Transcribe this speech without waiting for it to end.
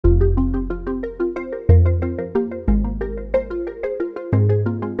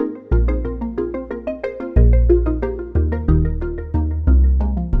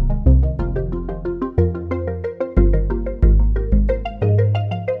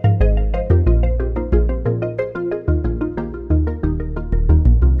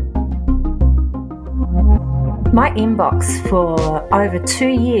My inbox for over 2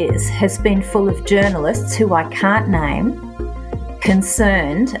 years has been full of journalists who I can't name,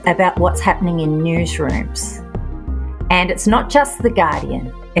 concerned about what's happening in newsrooms. And it's not just The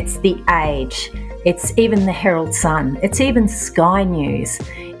Guardian, it's The Age, it's even the Herald Sun, it's even Sky News,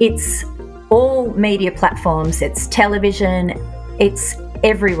 it's all media platforms, it's television, it's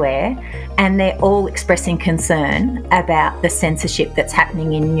everywhere, and they're all expressing concern about the censorship that's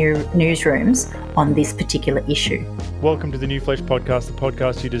happening in newsrooms on this particular issue. Welcome to the New Flesh Podcast, the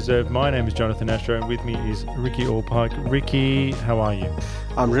podcast you deserve. My name is Jonathan Astro, and with me is Ricky Allpike. Ricky, how are you?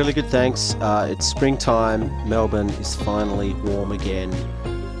 I'm really good, thanks. It's springtime. Melbourne is finally warm again.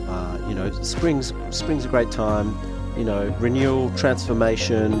 Spring's a great time. Renewal,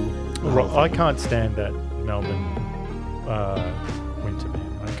 transformation. I can't stand that Melbourne winter,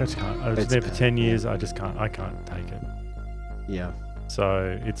 man. I just can't. I was there for 10 years. I can't take it. Yeah.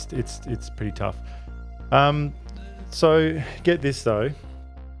 So it's pretty tough. So get this though.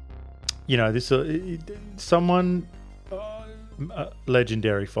 Someone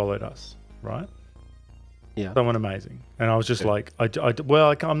legendary followed us, right? Yeah. Someone amazing, and I was just like,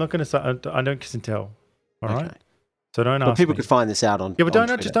 I'm not going to say. I don't kiss and tell. All right. So don't ask. People me. could find this out on. Yeah, but don't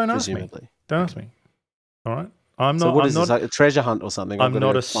ask me. Don't ask me. All right. I'm not. So what I'm is not, this, like a treasure hunt or something? I'm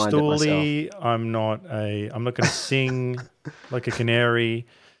not a stoolie. I'm not going to sing like a canary.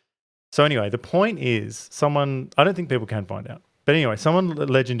 So anyway, the point is, I don't think people can find out. But anyway, someone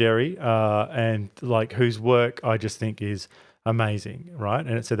legendary and like whose work I just think is amazing, right?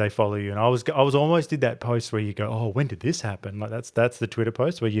 And it said they follow you, and I was almost did that post where you go, oh, when did this happen? Like that's the Twitter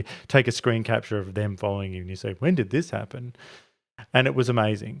post where you take a screen capture of them following you and you say, when did this happen? And it was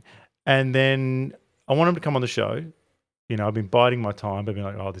amazing. And then I want them to come on the show. I've been biding my time, but been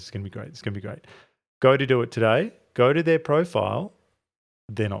like, oh, this is going to be great. It's going to be great. Go to do it today. Go to their profile.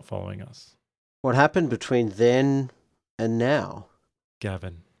 They're not following us. What happened between then and now?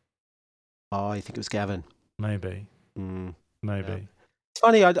 Gavin. Oh, I think it was Gavin. Maybe. Maybe. Yeah. It's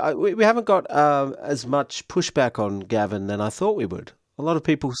funny, we haven't got as much pushback on Gavin than I thought we would. A lot of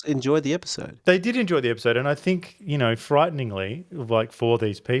people enjoyed the episode. They did enjoy the episode, and I think, frighteningly, like for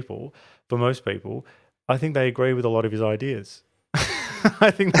these people, for most people, I think they agree with a lot of his ideas.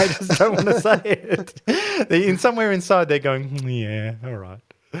 I think they just don't want to say it. Somewhere inside, they're going, yeah, all right.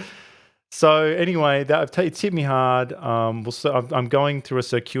 So anyway, it's hit me hard. I'm going through a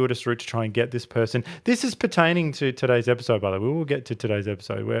circuitous route to try and get this person. This is pertaining to today's episode, by the way. We will get to today's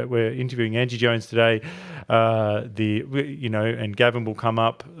episode. We're interviewing Angie Jones today. And Gavin will come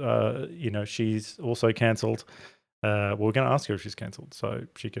up. She's also cancelled. We're going to ask her if she's cancelled, so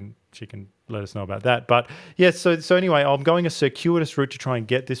she can let us know about that. But yes, so anyway, I'm going a circuitous route to try and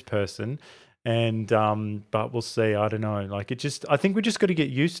get this person, and but we'll see. I don't know. Like I think we just got to get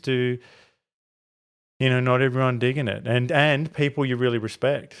used to, not everyone digging it, and people you really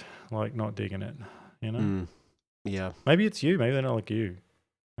respect, like not digging it. Yeah. Maybe it's you. Maybe they're not like you.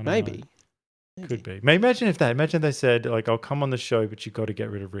 Maybe. Could be. Imagine they said, like, I'll come on the show, but you got to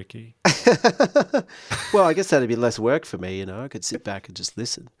get rid of Ricky. Well, I guess that'd be less work for me, I could sit back and just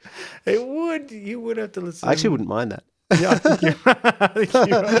listen. It would. You would have to listen. I actually wouldn't mind that. Yeah, I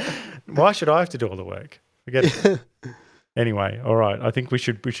think why should I have to do all the work? I get it. Anyway, all right. I think we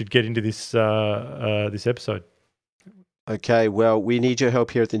should get into this this episode. Okay, well, we need your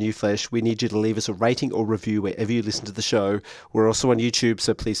help here at The New Flesh. We need you to leave us a rating or review wherever you listen to the show. We're also on YouTube,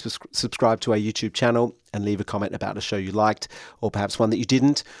 so please subscribe to our YouTube channel and leave a comment about a show you liked or perhaps one that you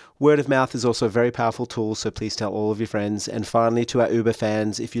didn't. Word of mouth is also a very powerful tool, so please tell all of your friends. And finally, to our Uber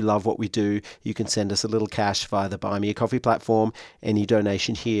fans, if you love what we do, you can send us a little cash via the Buy Me a Coffee platform. Any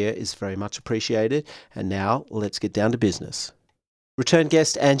donation here is very much appreciated. And now, let's get down to business. Return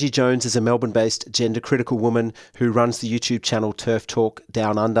guest Angie Jones is a Melbourne-based gender-critical woman who runs the YouTube channel Turf Talk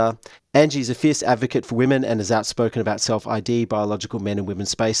Down Under. Angie is a fierce advocate for women and is outspoken about self-ID, biological men and women's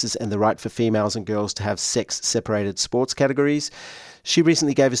spaces, and the right for females and girls to have sex-separated sports categories. She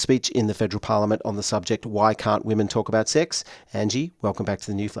recently gave a speech in the Federal Parliament on the subject, Why Can't Women Talk About Sex? Angie, welcome back to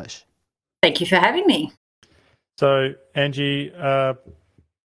The New Flesh. Thank you for having me. So, Angie,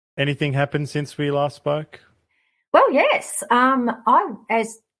 anything happened since we last spoke? Well, yes.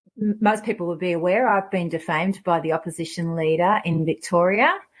 As most people would be aware, I've been defamed by the opposition leader in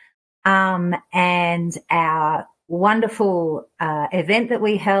Victoria, and our wonderful event that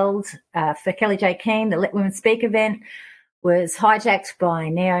we held for Kelly J. Keane, the Let Women Speak event, was hijacked by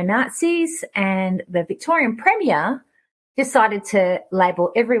neo-Nazis, and the Victorian Premier decided to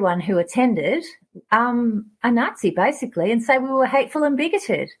label everyone who attended a Nazi, basically, and say we were hateful and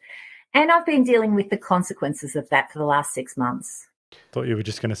bigoted. And I've been dealing with the consequences of that for the last 6 months. Thought you were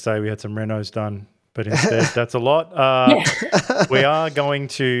just going to say we had some renos done but instead that's a lot. We are going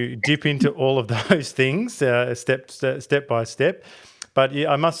to dip into all of those things step by step. But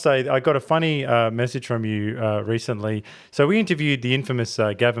yeah, I must say, I got a funny message from you recently. So we interviewed the infamous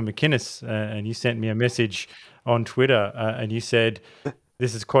Gavin McInnes, and you sent me a message on Twitter, and you said,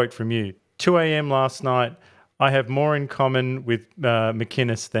 this is a quote from you, 2 a.m. last night, I have more in common with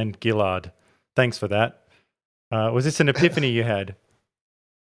McInnes than Gillard. Thanks for that. Was this an epiphany you had?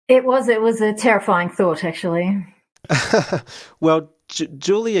 It was a terrifying thought, actually. Well,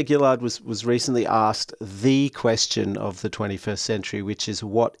 Julia Gillard was recently asked the question of the 21st century, which is,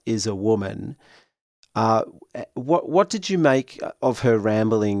 what is a woman? What did you make of her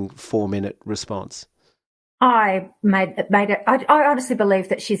rambling 4-minute response? I made it. I honestly believe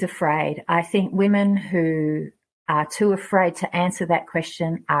that she's afraid. I think women who are too afraid to answer that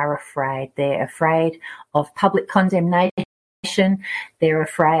question are afraid. They're afraid of public condemnation. They're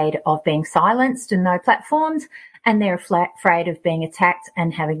afraid of being silenced and no platforms. And they're afraid of being attacked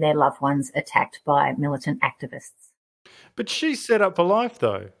and having their loved ones attacked by militant activists. But she's set up for life,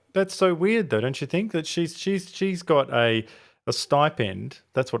 though. That's so weird, though, don't you think? That she's got a stipend.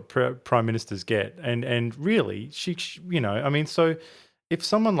 That's what prime ministers get, and really, I mean, so if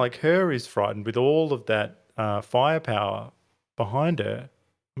someone like her is frightened with all of that firepower behind her,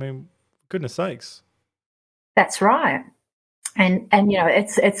 I mean, goodness sakes. That's right, and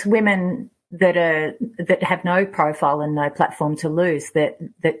it's women that have no profile and no platform to lose that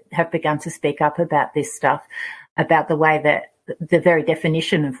have begun to speak up about this stuff, about the way that the very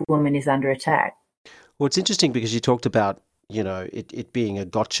definition of woman is under attack. Well, it's interesting because you talked about, it being a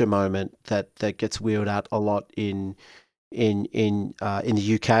gotcha moment that gets wheeled out a lot in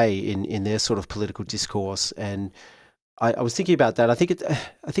the UK in their sort of political discourse, and I was thinking about that. I think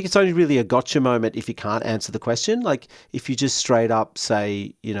it's only really a gotcha moment if you can't answer the question. Like if you just straight up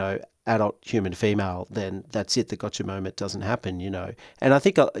say, adult human female, then that's it. The gotcha moment doesn't happen, And I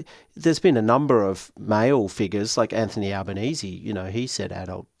think there's been a number of male figures like Anthony Albanese. He said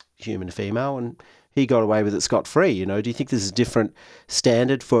adult human female, and he got away with it scot-free. Do you think there's a different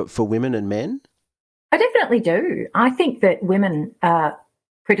standard for women and men? I definitely do. I think that women are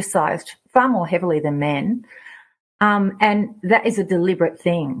criticised far more heavily than men. And that is a deliberate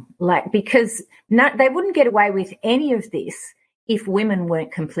thing, because they wouldn't get away with any of this if women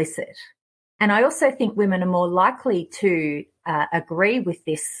weren't complicit. And I also think women are more likely to agree with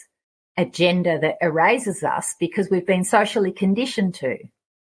this agenda that erases us because we've been socially conditioned to.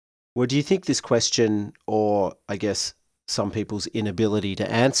 Well, do you think this question, or I guess some people's inability to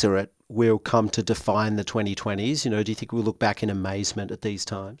answer it, will come to define the 2020s? Do you think we'll look back in amazement at these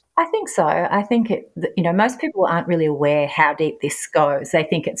times? I think so. I think most people aren't really aware how deep this goes. They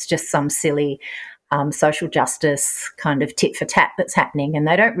think it's just some silly social justice kind of tit for tat that's happening, and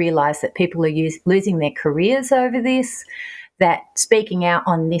they don't realise that people are losing their careers over this, that speaking out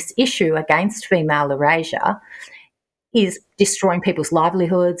on this issue against female erasure is destroying people's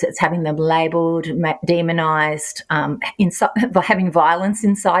livelihoods. It's having them labelled, demonised, having violence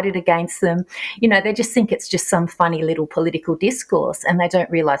incited against them. They just think it's just some funny little political discourse, and they don't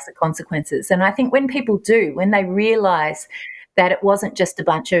realise the consequences. And I think when people do, when they realise that it wasn't just a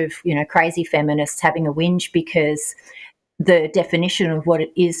bunch of, crazy feminists having a whinge because the definition of what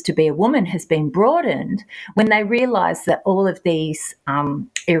it is to be a woman has been broadened, when they realise that all of these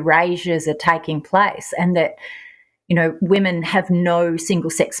erasures are taking place and that women have no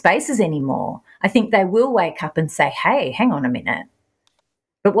single-sex spaces anymore, I think they will wake up and say, hey, hang on a minute.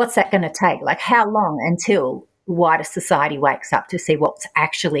 But what's that going to take? How long until wider society wakes up to see what's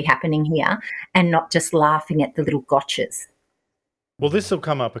actually happening here and not just laughing at the little gotchas? Well, this will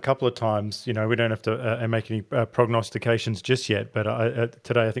come up a couple of times. We don't have to make any prognostications just yet, but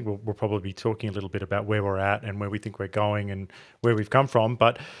today I think we'll probably be talking a little bit about where we're at and where we think we're going and where we've come from.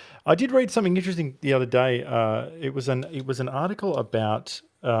 But I did read something interesting the other day. It was an article about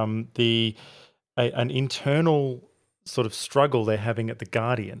an internal sort of struggle they're having at The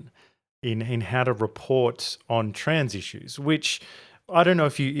Guardian in how to report on trans issues, which I don't know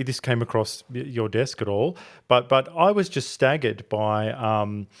if this came across your desk at all, but I was just staggered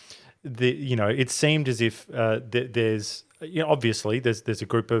by it seemed as if there's obviously there's a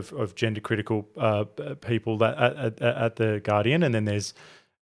group of gender critical people that at The Guardian, and then there's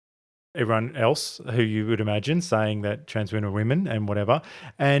everyone else who you would imagine saying that trans women are women and whatever.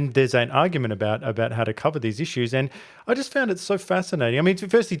 And there's an argument about how to cover these issues. And I just found it so fascinating. I mean,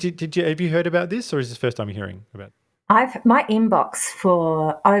 firstly, have you heard about this, or is this the first time you're hearing about it? My inbox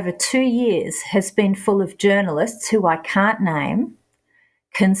for over 2 years has been full of journalists who I can't name,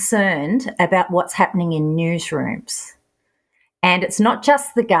 concerned about what's happening in newsrooms. And it's not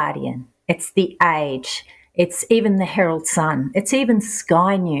just The Guardian. it's The Age, it's even the Herald Sun, it's even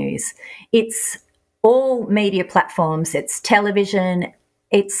Sky News, it's all media platforms, it's television,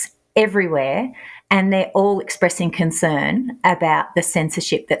 it's everywhere, and they're all expressing concern about the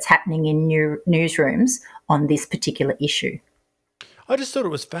censorship that's happening in newsrooms on this particular issue. I just thought it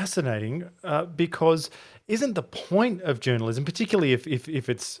was fascinating because isn't the point of journalism, particularly if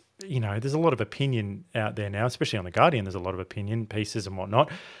it's, there's a lot of opinion out there now, especially on The Guardian, there's a lot of opinion pieces and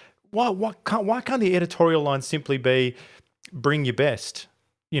whatnot. Why can't the editorial line simply be bring your best?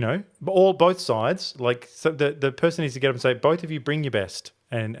 Both sides, like, so the person needs to get up and say, both of you bring your best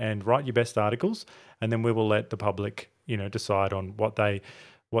and write your best articles, and then we will let the public, decide on what they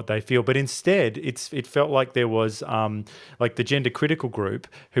feel. But instead, it felt like there was like the gender critical group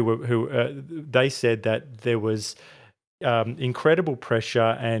who they said that there was incredible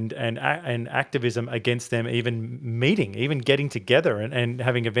pressure and activism against them even getting together and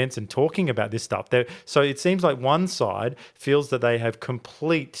having events and talking about this stuff. So it seems like one side feels that they have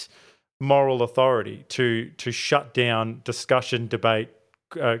complete moral authority to shut down discussion, debate,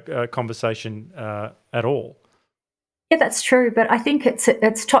 conversation at all. Yeah, that's true, but I think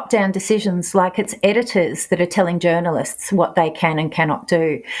it's top-down decisions. Like, it's editors that are telling journalists what they can and cannot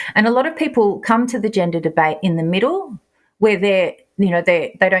do, and a lot of people come to the gender debate in the middle, where they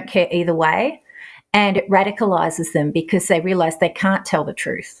don't care either way, and it radicalises them because they realise they can't tell the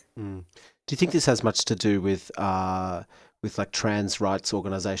truth. Do you think this has much to do with like trans rights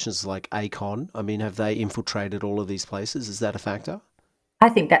organisations like ACON? I mean, have they infiltrated all of these places? Is that a factor? I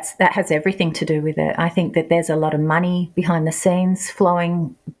think that has everything to do with it. I think that there's a lot of money behind the scenes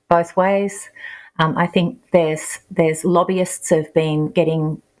flowing both ways. I think there's lobbyists have been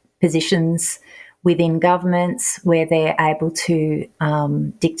getting positions within governments where they're able to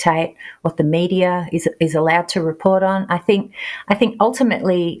dictate what the media is allowed to report on. I think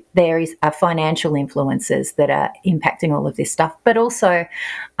ultimately there are financial influences that are impacting all of this stuff, but also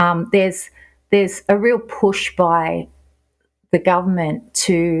there's a real push by the government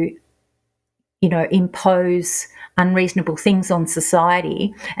to, impose unreasonable things on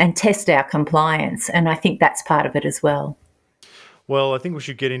society and test our compliance. And I think that's part of it as well. Well, I think we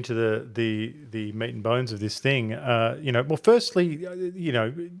should get into the meat and bones of this thing. Well, firstly,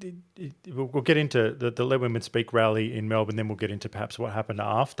 we'll get into the Let Women Speak rally in Melbourne, then we'll get into perhaps what happened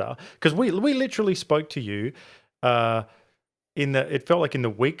after. Because we literally spoke to you it felt like in the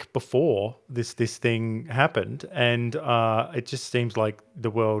week before this thing happened, and it just seems like the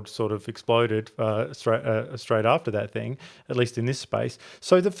world sort of exploded straight after that thing, at least in this space.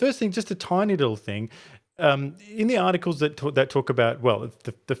 So the first thing, just a tiny little thing, in the articles that talk about, well,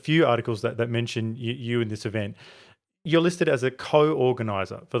 the few articles that mention you in this event, you're listed as a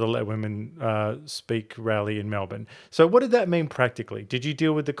co-organizer for the Let Women Speak rally in Melbourne. So what did that mean practically? Did you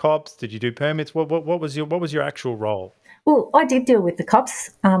deal with the cops? Did you do permits? What was your actual role? Well, I did deal with the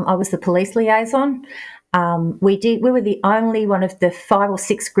cops. I was the police liaison. We were the only one of the 5 or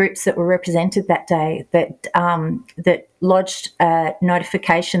 6 groups that were represented that day that lodged a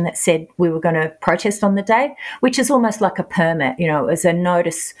notification that said we were going to protest on the day, which is almost like a permit. It was a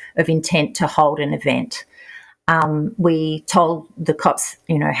notice of intent to hold an event. We told the cops,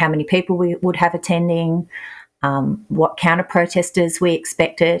 how many people we would have attending, what counter protesters we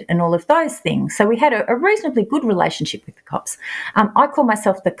expected, and all of those things. So we had a reasonably good relationship with the cops. I call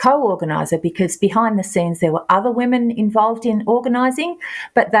myself the co-organiser because behind the scenes there were other women involved in organising,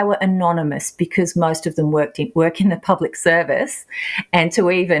 but they were anonymous because most of them work in the public service, and to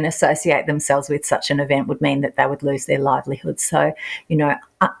even associate themselves with such an event would mean that they would lose their livelihood. So,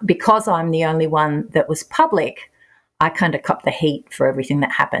 because I'm the only one that was public, I kind of copped the heat for everything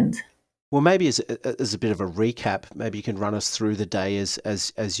that happened. Well, maybe as a bit of a recap, maybe you can run us through the day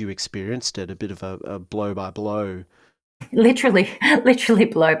as you experienced it, a bit of a blow by blow. Literally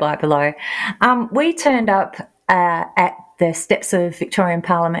blow by blow. We turned up at the steps of Victorian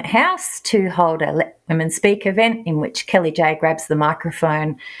Parliament House to hold a Let Women Speak event in which Kelly J grabs the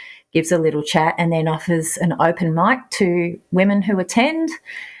microphone, gives a little chat, and then offers an open mic to women who attend.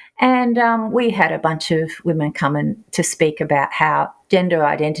 And we had a bunch of women come in to speak about how gender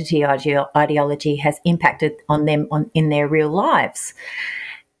identity ideology has impacted on them in their real lives.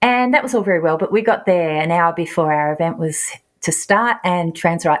 And that was all very well, but we got there an hour before our event was to start, and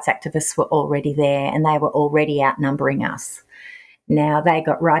trans rights activists were already there, and they were already outnumbering us. Now, they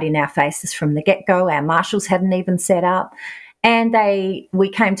got right in our faces from the get-go. Our marshals hadn't even set up. And we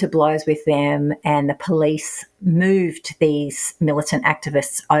came to blows with them, and the police moved these militant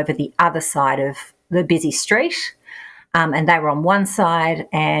activists over the other side of the busy street. And they were on one side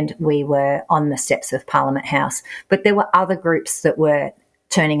and we were on the steps of Parliament House. But there were other groups that were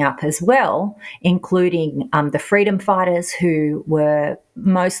turning up as well, including the freedom fighters who were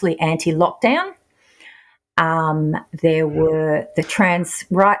mostly anti-lockdown. There were the trans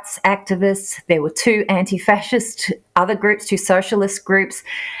rights activists, there were 2 anti-fascist other groups, 2 socialist groups,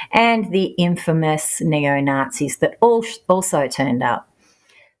 and the infamous neo-Nazis that also turned up.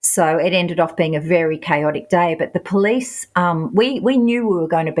 So it ended off being a very chaotic day. But the police, we knew we were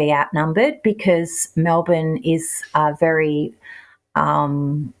going to be outnumbered because Melbourne is a very,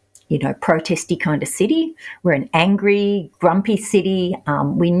 protesty kind of city. We're an angry, grumpy city.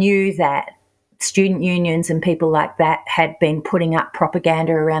 We knew that student unions and people like that had been putting up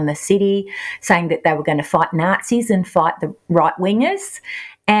propaganda around the city saying that they were going to fight Nazis and fight the right-wingers,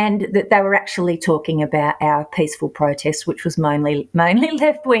 and that they were actually talking about our peaceful protest, which was mainly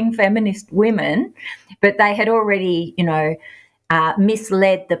left-wing feminist women, but they had already,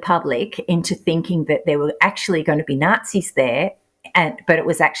 misled the public into thinking that there were actually going to be Nazis there, but it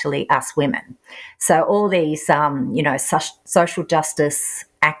was actually us women. So all these, social justice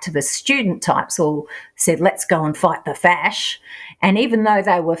activist student types all said, let's go and fight the fash. And even though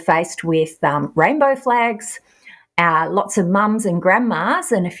they were faced with rainbow flags, lots of mums and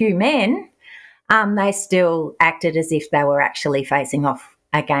grandmas and a few men, they still acted as if they were actually facing off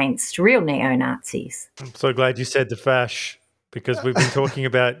against real neo-Nazis. I'm so glad you said the fash, because we've been talking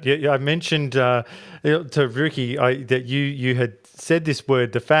about. I mentioned to Ricky that you had said this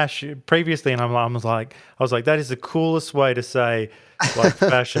word, the fash, previously, and I was like, that is the coolest way to say like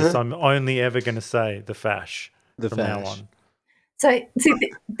fascist. I'm only ever going to say the fash from now on. So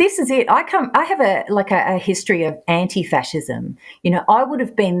this is it. I have a history of anti-fascism. I would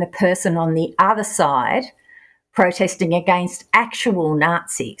have been the person on the other side protesting against actual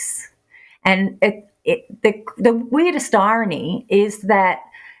Nazis. And the weirdest irony is that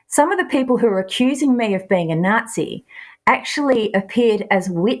some of the people who are accusing me of being a Nazi actually appeared as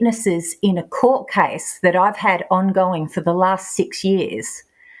witnesses in a court case that I've had ongoing for the last 6 years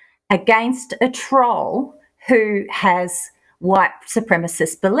against a troll who has white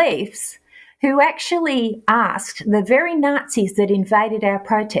supremacist beliefs, who actually asked the very Nazis that invaded our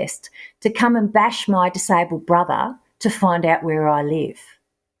protest to come and bash my disabled brother to find out where I live.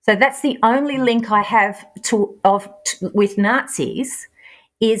 So that's the only link I have with Nazis,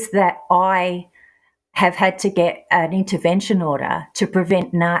 is that I have had to get an intervention order to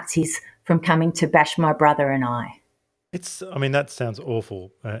prevent Nazis from coming to bash my brother and I. That sounds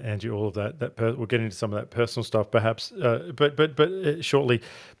awful, Angie. All of that. We'll get into some of that personal stuff, perhaps, but shortly.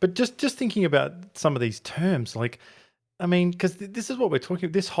 But just thinking about some of these terms, because this is what we're talking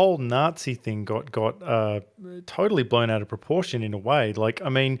about. This whole Nazi thing got totally blown out of proportion in a way.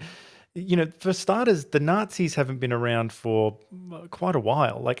 For starters, the Nazis haven't been around for quite a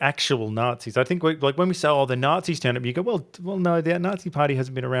while, like actual Nazis. I think when we say, the Nazis turned up, you go, well, no, the Nazi party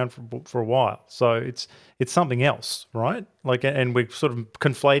hasn't been around for a while. So it's something else, right? And we're sort of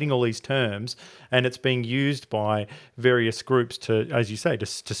conflating all these terms, and it's being used by various groups to, as you say, to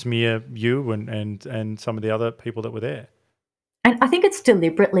smear you and some of the other people that were there. And I think it's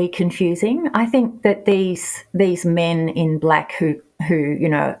deliberately confusing. I think that these men in black who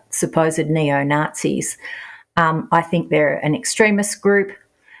supposed neo-Nazis, I think they're an extremist group.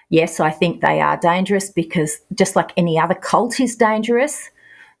 Yes, I think they are dangerous because just like any other cult is dangerous,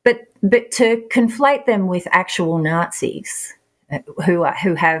 but to conflate them with actual Nazis who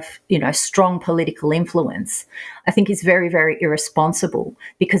have strong political influence, I think is very, very irresponsible,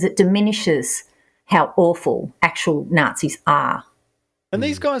 because it diminishes how awful actual Nazis are. And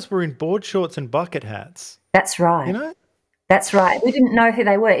these guys were in board shorts and bucket hats. That's right. That's right. We didn't know who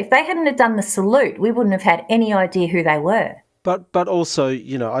they were. If they hadn't have done the salute, we wouldn't have had any idea who they were. But also,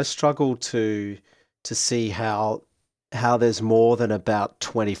 I struggle to see how there's more than about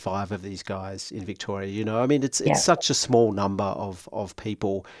 25 of these guys in Victoria. It's such a small number of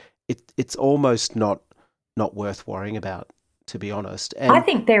people. It's almost not worth worrying about, to be honest. And I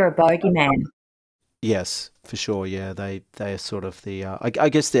think they're a bogeyman. Yes, for sure. Yeah, they are sort of the. I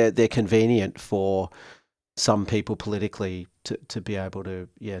guess they're convenient for some people politically to be able to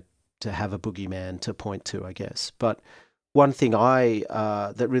have a boogeyman to point to, I guess. But one thing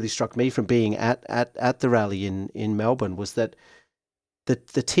that really struck me from being at the rally in Melbourne was that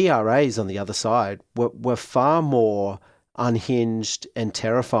the TRAs on the other side were far more unhinged and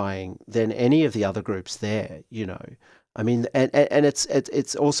terrifying than any of the other groups there. And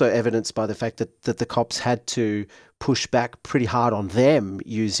it's also evidenced by the fact that the cops had to push back pretty hard on them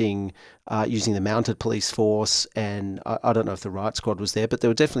using the mounted police force, and I don't know if the riot squad was there, but there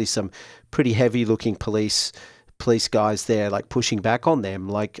were definitely some pretty heavy looking police police guys there like pushing back on them.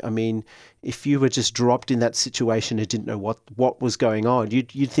 Like, I mean, if you were just dropped in that situation and didn't know what was going on,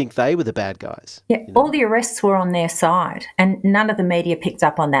 you'd think they were the bad guys. Yeah, all the arrests were on their side, and none of the media picked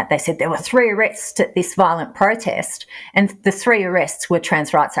up on that. They said there were 3 arrests at this violent protest, and the 3 arrests were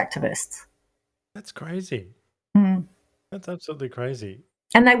trans rights activists. That's crazy. That's absolutely crazy.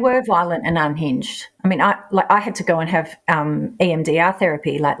 And they were violent and unhinged. I mean, I had to go and have EMDR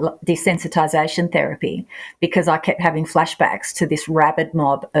therapy, like desensitization therapy, because I kept having flashbacks to this rabid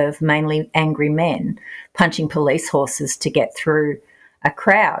mob of mainly angry men punching police horses to get through a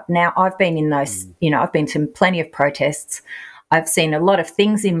crowd. Now, I've been in those, I've been to plenty of protests. I've seen a lot of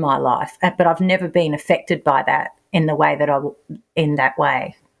things in my life, but I've never been affected by that in the way that in that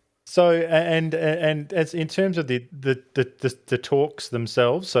way. So and as in terms of the talks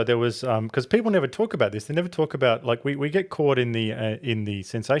themselves, so there was because people never talk about this. They never talk about, like, we get caught in the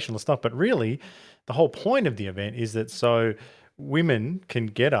sensational stuff, but really the whole point of the event is that so women can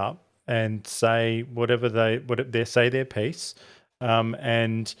get up and say whatever they say their piece,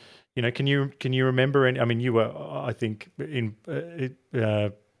 and can you remember any? I mean, you were, I think, in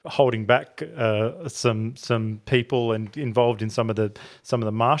holding back some people and involved in some of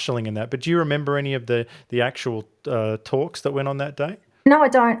the marshalling and that. But do you remember any of the actual talks that went on that day? No, I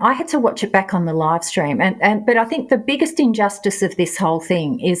don't. I had to watch it back on the live stream. But I think the biggest injustice of this whole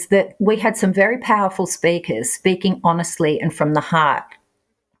thing is that we had some very powerful speakers speaking honestly and from the heart.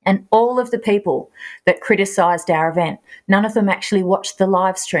 And all of the people that criticised our event, none of them actually watched the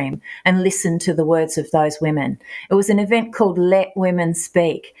live stream and listened to the words of those women. It was an event called Let Women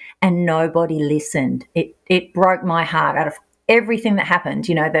Speak, and nobody listened. It broke my heart. Out of everything that happened,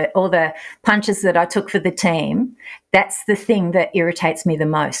 all the punches that I took for the team, that's the thing that irritates me the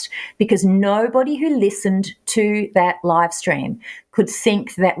most, because nobody who listened to that live stream could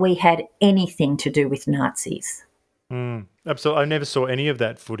think that we had anything to do with Nazis. Absolutely. I never saw any of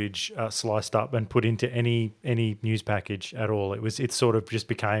that footage sliced up and put into any news package at all. It sort of just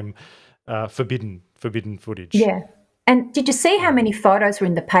became forbidden footage. Yeah. And did you see how many photos were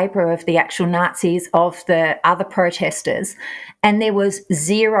in the paper of the actual Nazis, of the other protesters? And there was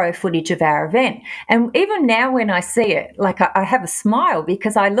 0 footage of our event. And even now when I see it, like, I have a smile,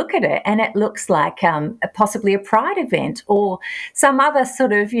 because I look at it and it looks like possibly a pride event or some other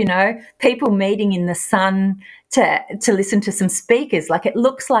sort of, people meeting in the sun to listen to some speakers. Like, it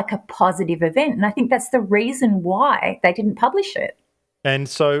looks like a positive event. And I think that's the reason why they didn't publish it. And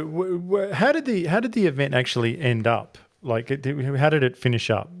so, how did the event actually end up? Like, how did it finish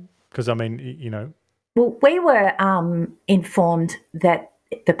up? Because, I mean, Well, we were informed that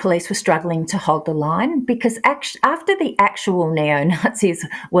the police were struggling to hold the line, because after the actual neo-Nazis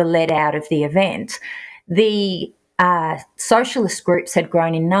were let out of the event, the socialist groups had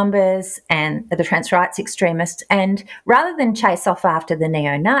grown in numbers, and the trans rights extremists, and rather than chase off after the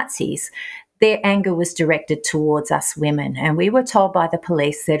neo-Nazis, their anger was directed towards us women. And we were told by the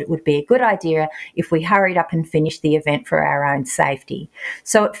police that it would be a good idea if we hurried up and finished the event for our own safety.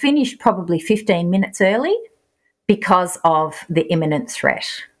 So it finished probably 15 minutes early because of the imminent threat.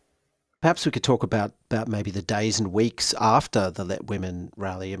 Perhaps we could talk about maybe the days and weeks after the Let Women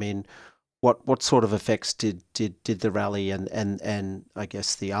rally. I mean, what sort of effects did the rally and I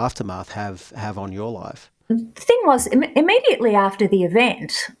guess the aftermath have on your life? The thing was, immediately after the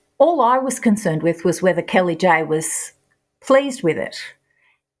event, all I was concerned with was whether Kelly J was pleased with it.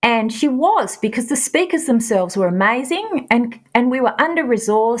 And she was, because the speakers themselves were amazing, and we were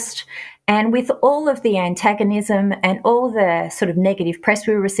under-resourced, and with all of the antagonism and all the sort of negative press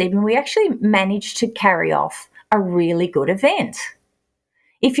we were receiving, we actually managed to carry off a really good event.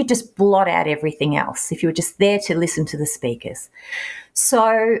 If you just blot out everything else, if you were just there to listen to the speakers.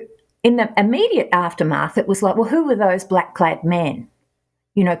 So in the immediate aftermath, it was like, well, who were those black-clad men?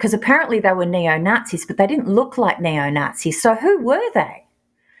 Because apparently they were neo-Nazis, but they didn't look like neo-Nazis. So who were they?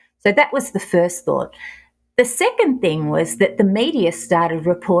 So that was the first thought. The second thing was that the media started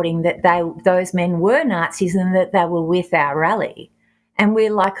reporting that those men were Nazis and that they were with our rally. And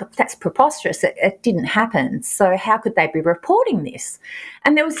we're like, that's preposterous. It didn't happen. So how could they be reporting this?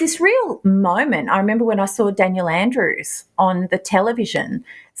 And there was this real moment. I remember when I saw Daniel Andrews on the television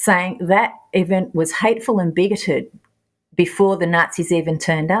saying that event was hateful and bigoted before the Nazis even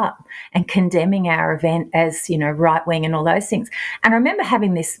turned up, and condemning our event as, right-wing and all those things. And I remember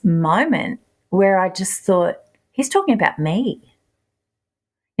having this moment where I just thought, he's talking about me.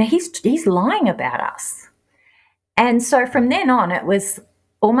 He's lying about us. And so from then on, it was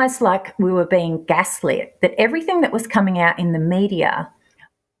almost like we were being gaslit, that everything that was coming out in the media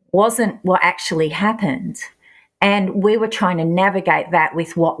wasn't what actually happened. And we were trying to navigate that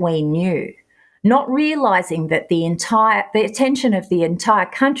with what we knew. not realising that the attention of the entire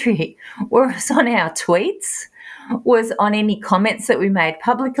country was on our tweets, was on any comments that we made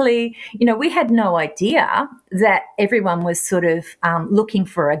publicly. We had no idea that everyone was sort of looking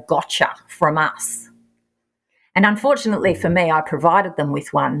for a gotcha from us. And unfortunately for me, I provided them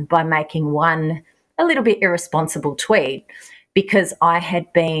with one by making one a little bit irresponsible tweet, because I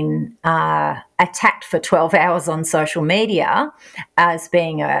had been attacked for 12 hours on social media as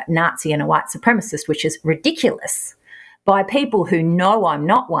being a Nazi and a white supremacist, which is ridiculous, by people who know I'm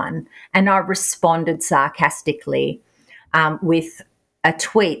not one. And I responded sarcastically with a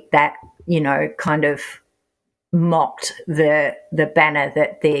tweet that, kind of mocked the banner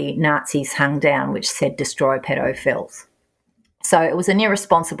that the Nazis hung down, which said "Destroy pedophiles." So it was an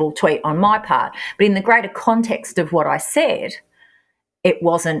irresponsible tweet on my part. But in the greater context of what I said, it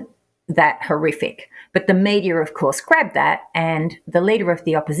wasn't that horrific. But the media, of course, grabbed that, and the leader of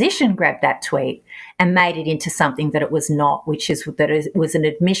the opposition grabbed that tweet and made it into something that it was not, which is that it was an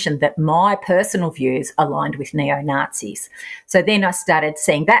admission that my personal views aligned with neo-Nazis. So then I started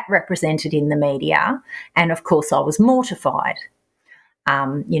seeing that represented in the media, and of course I was mortified.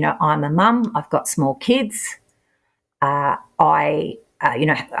 I'm a mum, I've got small kids. I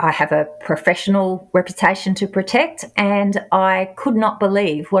have a professional reputation to protect, and I could not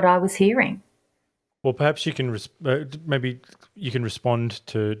believe what I was hearing. Well, perhaps you can maybe you can respond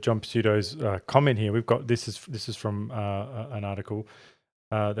to John Pseudo's comment here. We've got this is from an article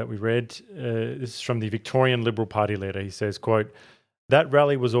that we read. This is from the Victorian Liberal Party leader. He says, quote, "That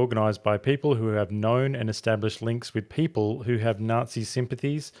rally was organised by people who have known and established links with people who have Nazi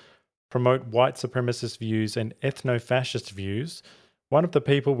sympathies, promote white supremacist views and ethno-fascist views. One of the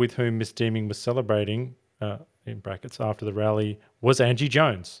people with whom Miss Deeming was celebrating, in brackets, after the rally was Angie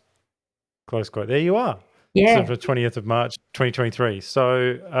Jones." Close quote. There you are. Yeah. So for 20th of March, 2023.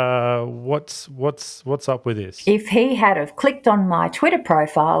 So what's up with this? If he had have clicked on my Twitter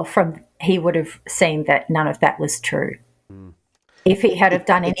profile, he would have seen that none of that was true. If he had have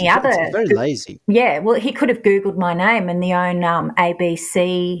done any other... It's very lazy. Yeah, well, he could have Googled my name, and the own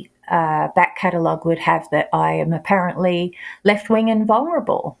ABC back catalogue would have that I am apparently left-wing and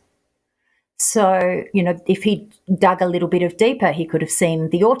vulnerable. So, if he dug a little bit deeper, he could have seen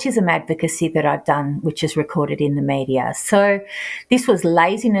the autism advocacy that I've done, which is recorded in the media. So this was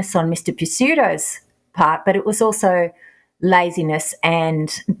laziness on Mr. Pseudo's part, but it was also laziness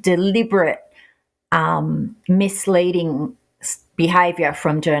and deliberate misleading behaviour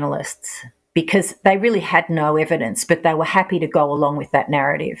from journalists, because they really had no evidence, but they were happy to go along with that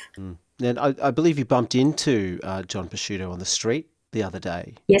narrative. And I believe you bumped into John Pseudo on the street the other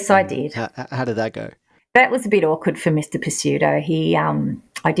day. Yes, I did. How did that go? That was a bit awkward for Mr. Pseudo.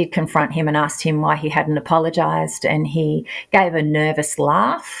 I did confront him and asked him why he hadn't apologised, and he gave a nervous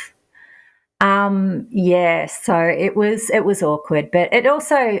laugh. So it was awkward, but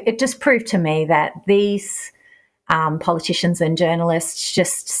it just proved to me that these politicians and journalists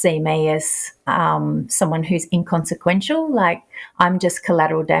just see me as someone who's inconsequential, like I'm just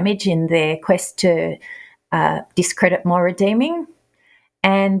collateral damage in their quest to discredit Moira Deeming,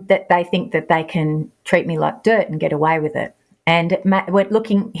 and that they think that they can treat me like dirt and get away with it. And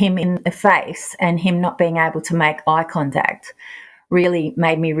looking him in the face and him not being able to make eye contact really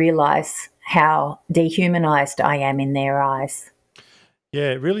made me realise how dehumanised I am in their eyes.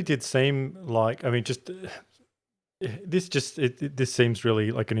 Yeah, it really did seem like, this seems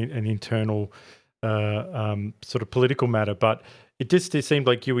really like an internal sort of political matter, but it seemed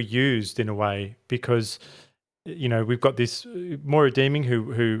like you were used in a way, because we've got this Moira Deeming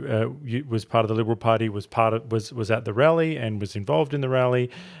who was part of the Liberal Party, was at the rally and was involved in the rally,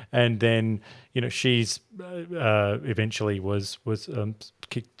 and then she's eventually was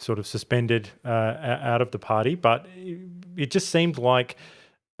kicked, sort of suspended out of the party. But it just seemed like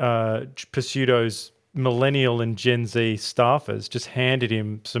Pseudo's millennial and Gen Z staffers just handed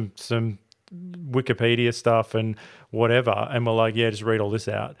him some Wikipedia stuff and whatever, and were like, yeah, just read all this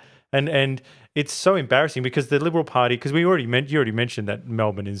out. And it's so embarrassing, because the Liberal Party, because you already mentioned that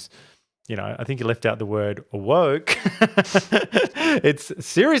Melbourne is, I think you left out the word woke. It's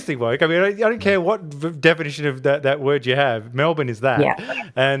seriously woke. I mean, I don't care what definition of that word you have. Melbourne is that. Yeah.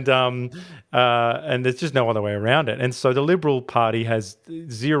 And there's just no other way around it. And so the Liberal Party has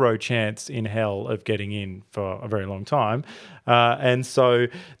zero chance in hell of getting in for a very long time. And so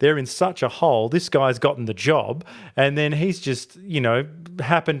they're in such a hole. This guy's gotten the job, and then he's just,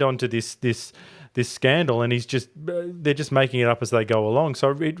 happened onto this scandal, and they're just making it up as they go along.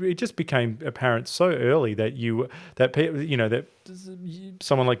 So it just became apparent so early that that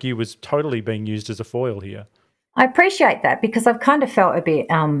someone like you was totally being used as a foil here. I appreciate that, because I've kind of felt a bit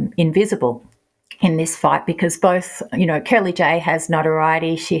invisible in this fight, because both, Curly J has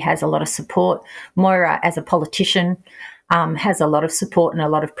notoriety, she has a lot of support. Moira, as a politician, has a lot of support and a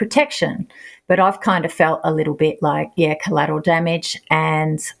lot of protection. But I've kind of felt a little bit like, collateral damage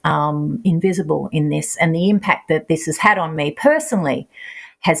and invisible in this. And the impact that this has had on me personally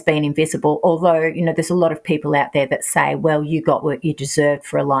has been invisible, although, there's a lot of people out there that say, well, you got what you deserved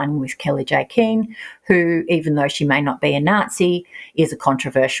for aligning with Kellie J. King, who, even though she may not be a Nazi, is a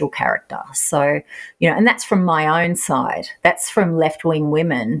controversial character. So, and that's from my own side. That's from left-wing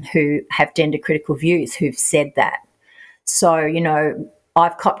women who have gender-critical views who've said that. So,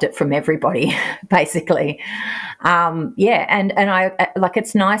 I've copped it from everybody, basically. And I like,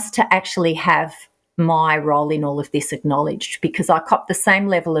 it's nice to actually have my role in all of this acknowledged, because I cop the same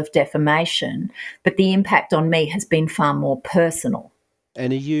level of defamation, but the impact on me has been far more personal.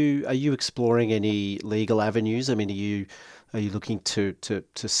 And are you exploring any legal avenues? I mean, are you looking to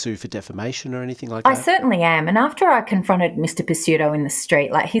sue for defamation or anything like that? I certainly am. And after I confronted Mr. Pizzuto in the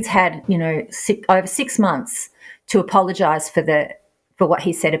street, like, he's had, over 6 months to apologise for what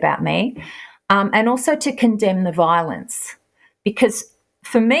he said about me, and also to condemn the violence. Because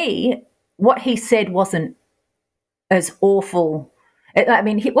for me, what he said wasn't as awful. I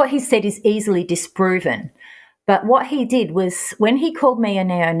mean, what he said is easily disproven. But what he did was, when he called me a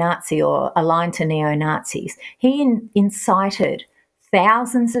neo-Nazi or aligned to neo-Nazis, he incited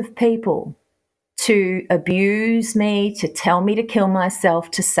thousands of people to abuse me, to tell me to kill myself,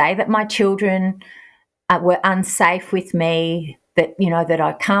 to say that my children were unsafe with me, that, that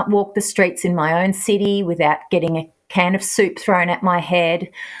I can't walk the streets in my own city without getting a can of soup thrown at my head.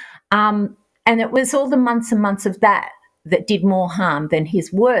 And it was all the months and months of that did more harm than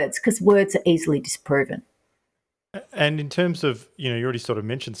his words, because words are easily disproven. And in terms of, you already sort of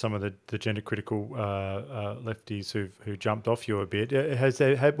mentioned some of the gender critical lefties who jumped off you a bit.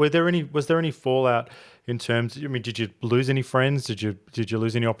 Was there any fallout in terms? I mean, did you lose any friends? Did you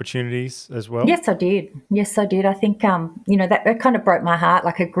lose any opportunities as well? Yes, I did. I think that kind of broke my heart.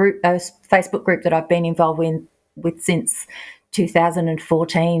 Like, a Facebook group that I've been involved with since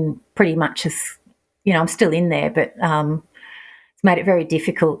 2014, pretty much is, I'm still in there, but it's made it very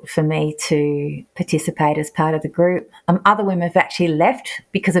difficult for me to participate as part of the group. Other women have actually left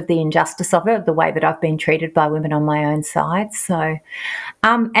because of the injustice of it, the way that I've been treated by women on my own side. So,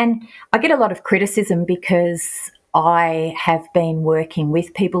 and I get a lot of criticism because I have been working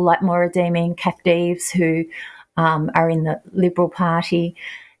with people like Moira Deemy and Kath Deves, who are in the Liberal Party.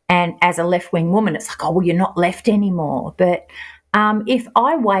 And as a left-wing woman, it's like, oh, well, you're not left anymore. But if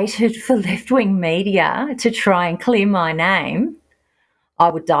I waited for left-wing media to try and clear my name, I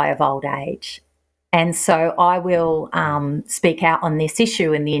would die of old age. And so I will speak out on this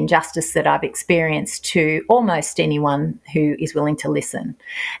issue and the injustice that I've experienced to almost anyone who is willing to listen.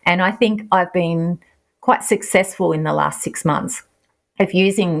 And I think I've been quite successful in the last 6 months of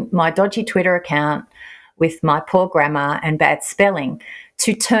using my dodgy Twitter account with my poor grammar and bad spelling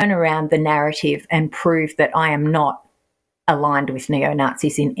to turn around the narrative and prove that I am not aligned with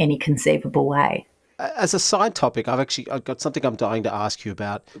neo-Nazis in any conceivable way. As a side topic, I've got something I'm dying to ask you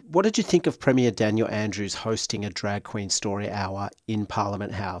about. What did you think of Premier Daniel Andrews hosting a drag queen story hour in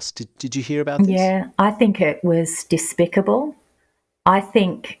Parliament House? Did you hear about this? Yeah, I think it was despicable. I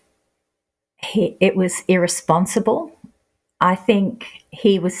think it was irresponsible. I think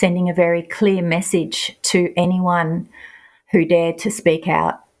he was sending a very clear message to anyone who dared to speak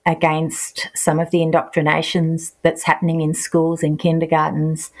out against some of the indoctrinations that's happening in schools and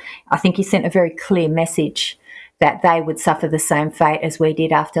kindergartens. I think he sent a very clear message that they would suffer the same fate as we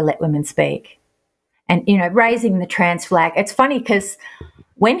did after Let Women Speak. And, raising the trans flag, it's funny because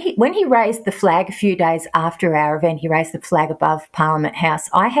when he raised the flag a few days after our event, he raised the flag above Parliament House.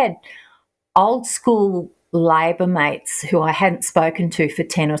 I had old school Labor mates who I hadn't spoken to for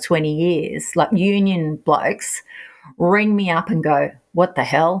 10 or 20 years, like union blokes, ring me up and go, what the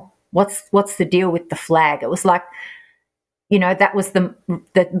hell? What's the deal with the flag? It was like, that was the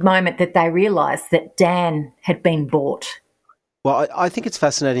moment that they realised that Dan had been bought. Well, I think it's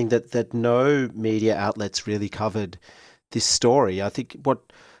fascinating that no media outlets really covered this story. I think what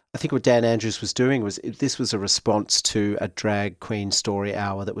Dan Andrews was doing was, this was a response to a drag queen story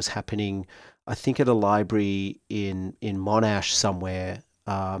hour that was happening, I think, at a library in Monash somewhere,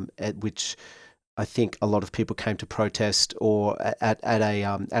 at which I think a lot of people came to protest, or at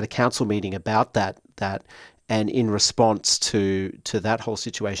a council meeting about that. And in response to that whole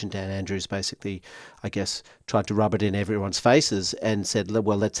situation, Dan Andrews basically, I guess, tried to rub it in everyone's faces and said,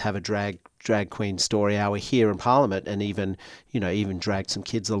 well, let's have a drag queen story hour here in Parliament, and even dragged some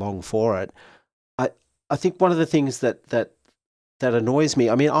kids along for it. I think one of the things that annoys me.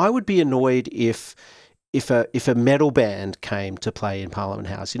 I mean, I would be annoyed if a metal band came to play in Parliament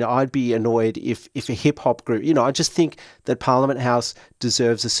House. I'd be annoyed if a hip hop group. I just think that Parliament House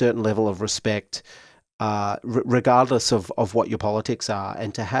deserves a certain level of respect, regardless of what your politics are,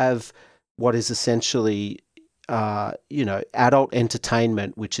 and to have what is essentially adult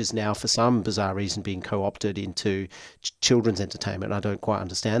entertainment, which is now for some bizarre reason being co-opted into children's entertainment. I don't quite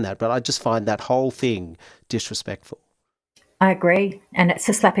understand that, but I just find that whole thing disrespectful. I agree. And it's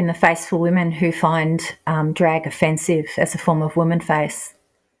a slap in the face for women who find drag offensive as a form of woman face.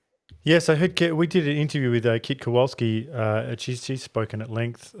 Yes, I heard we did an interview with Kit Kowalski. She's spoken at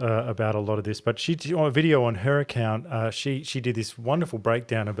length about a lot of this, but she did a video on her account. She did this wonderful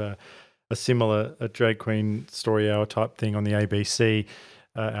breakdown of a similar drag queen story hour type thing on the ABC,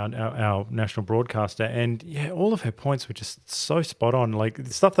 our national broadcaster, and all of her points were just so spot on. Like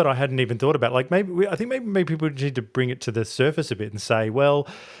stuff that I hadn't even thought about. Like I think maybe people need to bring it to the surface a bit and say, well,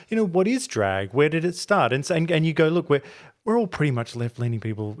 what is drag? Where did it start? And you go, look, we're all pretty much left-leaning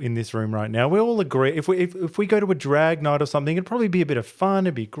people in this room right now. We all agree if we go to a drag night or something, it'd probably be a bit of fun.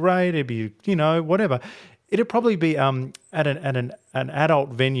 It'd be great. It'd be whatever. It'd probably be at an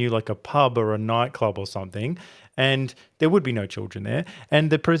adult venue like a pub or a nightclub or something, and there would be no children there, and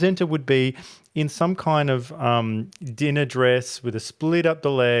the presenter would be in some kind of dinner dress with a split up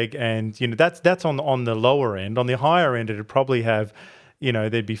the leg, and that's on the lower end. On the higher end, it'd probably have,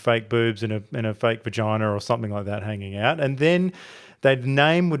 there'd be fake boobs and a fake vagina or something like that hanging out, and then their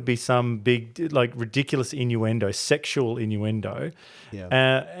name would be some big, like, ridiculous innuendo, sexual innuendo. Yeah.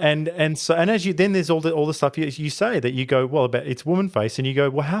 And as you then there's all the stuff you say that you go, well, about it's woman face, and you go,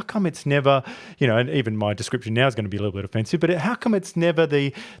 well, how come it's never, and even my description now is going to be a little bit offensive, but how come it's never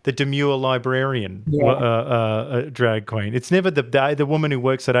the demure librarian drag queen? It's never the woman who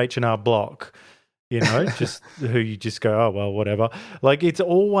works at H&R Block. Just who you just go, oh well, whatever. Like it's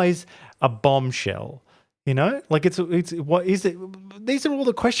always a bombshell. Like it's what is it? These are all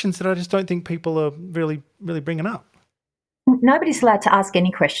the questions that I just don't think people are really bringing up. Nobody's allowed to ask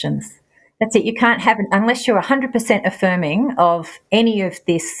any questions. That's it. You can't have unless you're 100% affirming of any of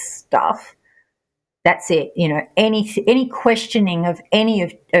this stuff. That's it. Any questioning of any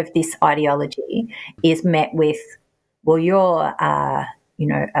of this ideology is met with, well, you're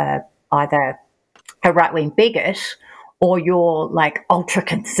either a right-wing bigot or you're like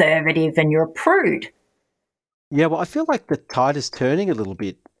ultra-conservative and you're a prude. Yeah, well, I feel like the tide is turning a little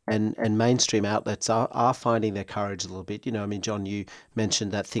bit, and mainstream outlets are finding their courage a little bit. I mean, John, you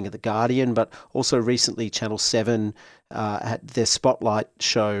mentioned that thing at The Guardian, but also recently Channel 7, had their Spotlight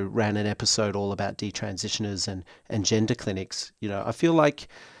show ran an episode all about detransitioners and gender clinics. I feel like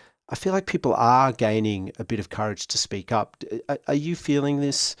people are gaining a bit of courage to speak up. Are you feeling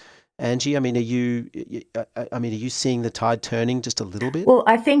this, Angie? I mean, are you seeing the tide turning just a little bit? Well,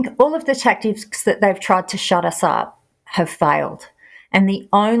 I think all of the tactics that they've tried to shut us up have failed. And the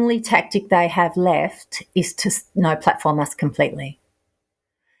only tactic they have left is to no platform us completely.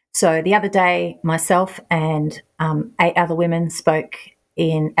 So the other day, myself and 8 other women spoke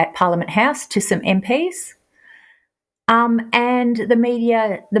at Parliament House to some MPs. And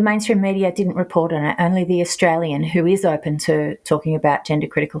the mainstream media didn't report on it, only The Australian, who is open to talking about gender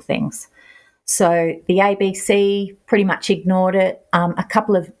critical things. So the ABC pretty much ignored it. A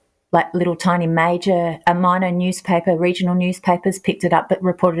couple of little tiny minor regional newspapers picked it up but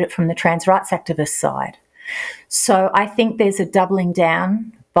reported it from the trans rights activist side. So I think there's a doubling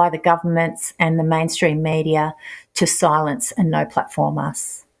down by the governments and the mainstream media to silence and no platform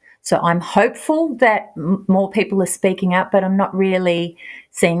us. So I'm hopeful that more people are speaking up, but I'm not really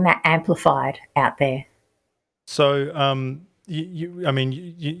seeing that amplified out there. So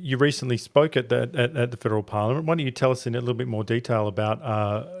you recently spoke at the Federal Parliament. Why don't you tell us in a little bit more detail about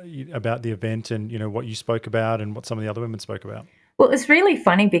the event and what you spoke about and what some of the other women spoke about? Well, it's really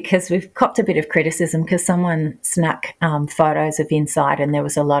funny because we've copped a bit of criticism because someone snuck photos of inside and there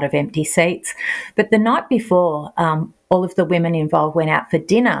was a lot of empty seats. But the night before, all of the women involved went out for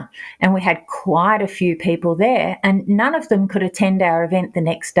dinner and we had quite a few people there, and none of them could attend our event the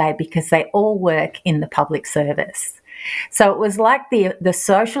next day because they all work in the public service. So it was like the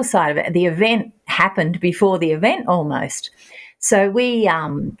social side of it. The event happened before the event almost. So we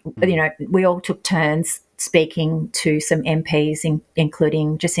all took turns speaking to some MPs,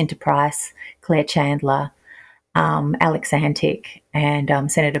 including Jacinta Price, Claire Chandler, Alex Antic,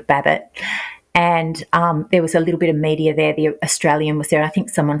 and Senator Babbitt. And there was a little bit of media there. The Australian was there, I think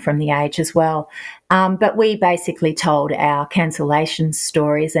someone from The Age as well. But we basically told our cancellation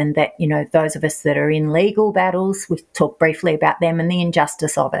stories and that, those of us that are in legal battles, we talked briefly about them and the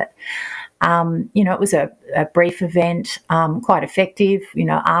injustice of it. It was a brief event, quite effective.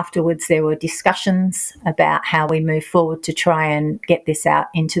 Afterwards there were discussions about how we move forward to try and get this out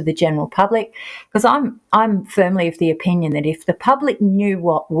into the general public. Because I'm firmly of the opinion that if the public knew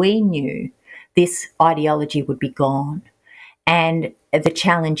what we knew, this ideology would be gone. And the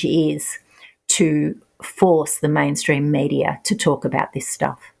challenge is to force the mainstream media to talk about this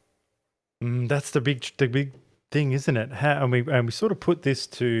stuff. That's the big thing, isn't it? And we sort of put this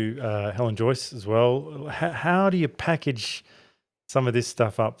to Helen Joyce as well. How do you package some of this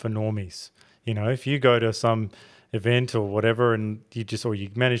stuff up for normies? If you go to some event or whatever, and you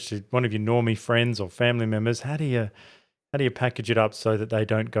manage to one of your normie friends or family members, how do you package it up so that they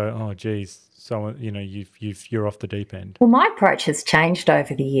don't go, oh, geez, so you're off the deep end? Well, my approach has changed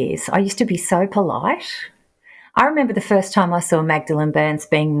over the years. I used to be so polite. I remember the first time I saw Magdalene Burns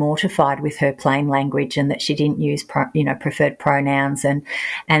being mortified with her plain language and that she didn't use preferred pronouns and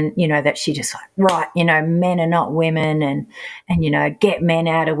that she just men are not women and get men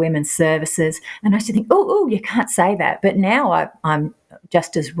out of women's services. And I used to think, oh, you can't say that. But now I'm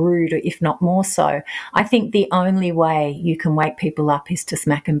just as rude, if not more so. I think the only way you can wake people up is to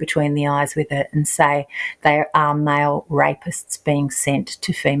smack them between the eyes with it and say there are male rapists being sent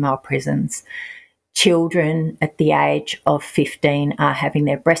to female prisons. Children at the age of 15 are having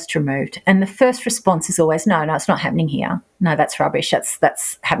their breasts removed. And the first response is always, no, it's not happening here. No, that's rubbish.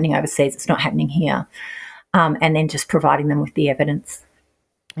 That's happening overseas. It's not happening here. And then just providing them with the evidence.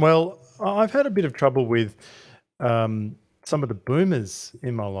 Well, I've had a bit of trouble with some of the boomers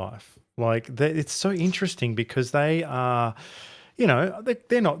in my life. It's so interesting because they are...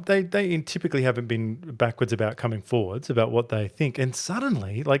 they're not. They typically haven't been backwards about coming forwards about what they think, and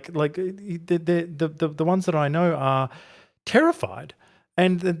suddenly, the ones that I know are terrified,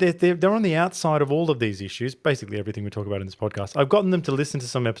 and they're on the outside of all of these issues. Basically, everything we talk about in this podcast. I've gotten them to listen to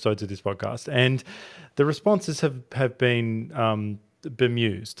some episodes of this podcast, and the responses have been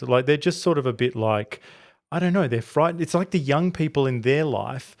bemused. They're just sort of a bit like, I don't know. They're frightened. It's like the young people in their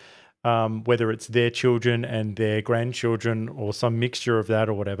life. Whether it's their children and their grandchildren or some mixture of that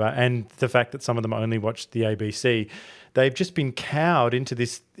or whatever, and the fact that some of them only watch the ABC, they've just been cowed into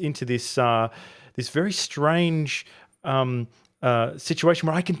this very strange situation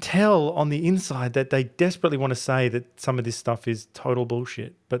where I can tell on the inside that they desperately want to say that some of this stuff is total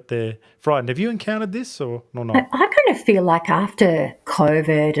bullshit, but they're frightened. Have you encountered this or not? I kind of feel like after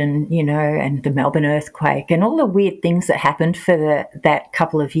COVID and the Melbourne earthquake and all the weird things that happened for that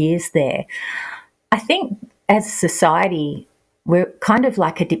couple of years there, I think as a society we're kind of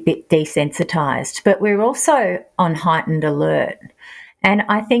like a bit desensitized, but we're also on heightened alert. And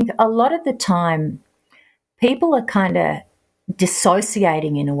I think a lot of the time people are kind of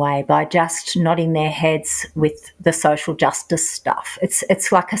dissociating in a way by just nodding their heads with the social justice stuff.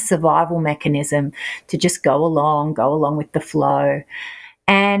 It's like a survival mechanism to just go along with the flow.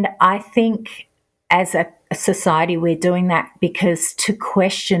 And I think as a society we're doing that because to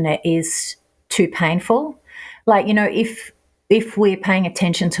question it is too painful. If we're paying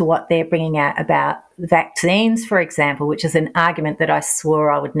attention to what they're bringing out about vaccines, for example, which is an argument that I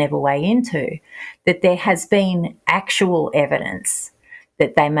swore I would never weigh into, that there has been actual evidence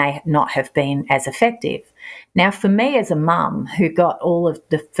that they may not have been as effective. Now, for me as a mum who got all of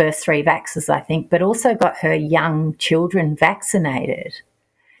the first 3 vaxes, I think, but also got her young children vaccinated,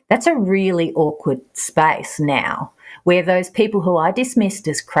 that's a really awkward space now where those people who I dismissed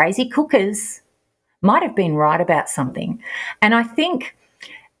as crazy cookers might have been right about something. And I think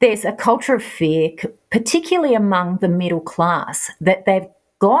there's a culture of fear, particularly among the middle class, that they've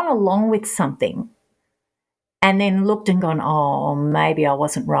gone along with something and then looked and gone, oh, maybe I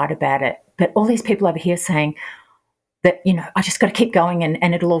wasn't right about it. But all these people over here saying that, I just got to keep going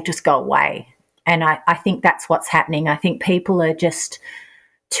and it'll all just go away. And I think that's what's happening. I think people are just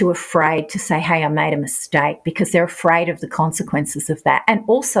too afraid to say, hey, I made a mistake, because they're afraid of the consequences of that. And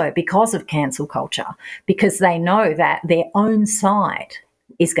also because of cancel culture, because they know that their own side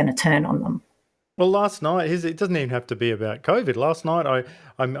is going to turn on them. Well, last night, it doesn't even have to be about COVID. Last night,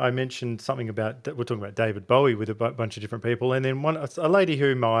 I mentioned something about, we're talking about David Bowie with a bunch of different people. And then a lady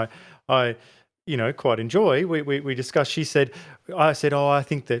whom I quite enjoy, we discussed, I said, I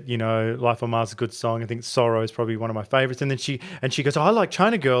think that, Life on Mars is a good song. I think Sorrow is probably one of my favorites. And then she goes, oh, I like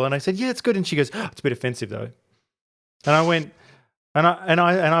China Girl. And I said, yeah, it's good. And she goes, oh, it's a bit offensive though. And I went, and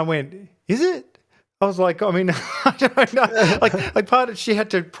I went, is it? I was like, I mean, I don't know. Like part of, she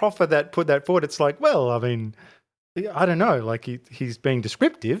had to put that forward. It's like, well, I mean, I don't know. Like he's being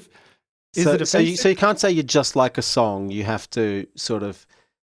descriptive. Is it offensive? So you can't say you just like a song. You have to sort of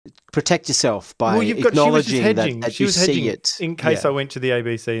protect yourself by Well, she was just acknowledging hedging. that She you was see hedging it. in case Yeah. I went to the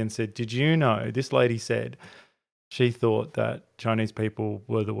ABC and said, "Did you know this lady said she thought that Chinese people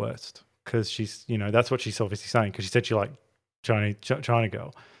were the worst?" Because she's, that's what she's obviously saying. Because she said she liked China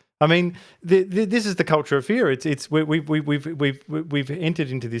girl. I mean, this is the culture of fear. We've entered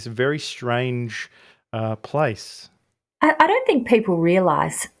into this very strange place. I don't think people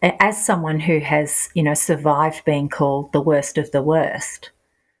realise, as someone who has, survived being called the worst of the worst,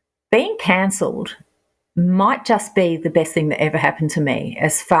 being cancelled might just be the best thing that ever happened to me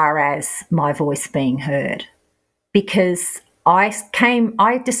as far as my voice being heard. Because I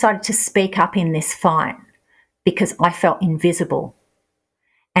decided to speak up in this fight because I felt invisible.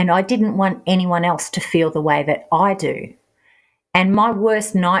 And I didn't want anyone else to feel the way that I do. And my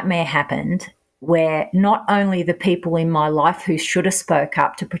worst nightmare happened where not only the people in my life who should have spoke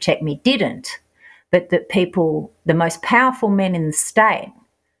up to protect me didn't, but that people, the most powerful men in the state,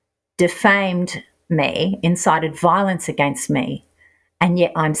 defamed me, incited violence against me, and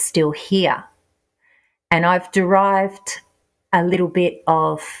yet I'm still here. And I've derived a little bit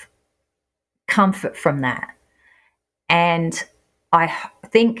of comfort from that. And I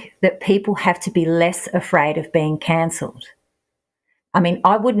think that people have to be less afraid of being cancelled. I mean,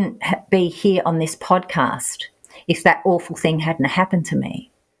 I wouldn't be here on this podcast if that awful thing hadn't happened to me.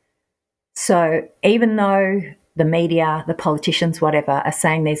 So even though the media, the politicians, whatever, are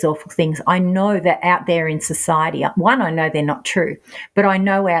saying these awful things, I know that out there in society, one, I know they're not true, but I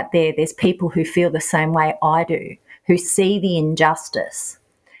know out there's people who feel the same way I do, who see the injustice.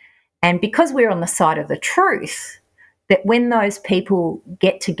 And because we're on the side of the truth, that when those people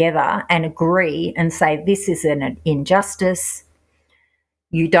get together and agree and say this is an injustice,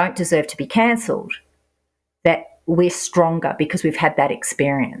 you don't deserve to be cancelled, that we're stronger because we've had that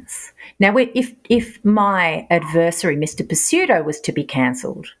experience. Now, if my adversary, Mr. Pseudo, was to be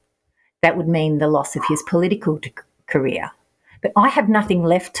cancelled, that would mean the loss of his political career. But I have nothing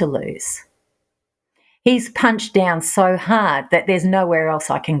left to lose. He's punched down so hard that there's nowhere else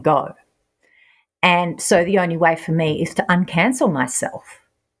I can go. And so the only way for me is to uncancel myself.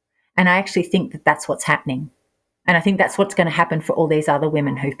 And I actually think that that's what's happening. And I think that's what's going to happen for all these other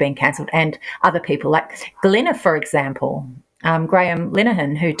women who've been cancelled and other people like Glenna, for example, Graham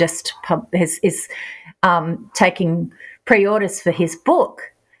Linehan, who just is taking pre-orders for his book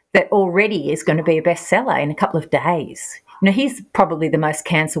that already is going to be a bestseller in a couple of days. He's probably the most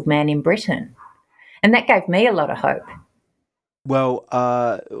cancelled man in Britain. And that gave me a lot of hope. Well,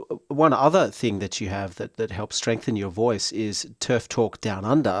 one other thing that you have that helps strengthen your voice is Turf Talk Down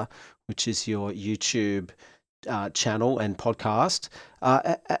Under, which is your YouTube channel and podcast.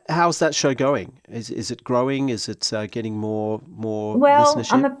 How's that show going? Is it growing? Is it getting more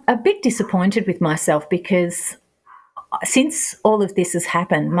listenership? I'm a bit disappointed with myself because since all of this has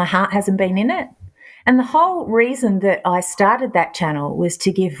happened, my heart hasn't been in it. And the whole reason that I started that channel was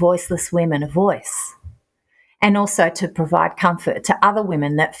to give voiceless women a voice and also to provide comfort to other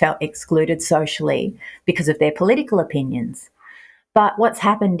women that felt excluded socially because of their political opinions. But what's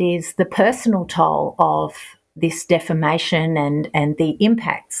happened is the personal toll of this defamation and the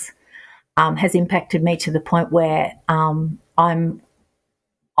impacts has impacted me to the point where I'm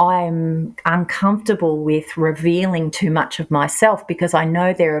uncomfortable with revealing too much of myself because I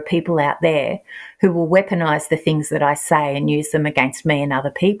know there are people out there who will weaponize the things that I say and use them against me and other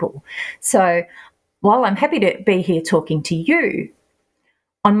people. So while I'm happy to be here talking to you,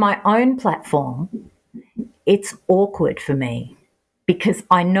 on my own platform, it's awkward for me because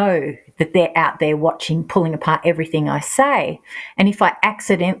I know that they're out there watching, pulling apart everything I say. And if I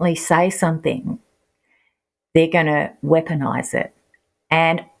accidentally say something, they're going to weaponize it.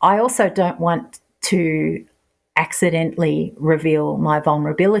 And I also don't want to accidentally reveal my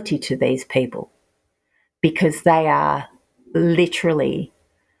vulnerability to these people because they are literally,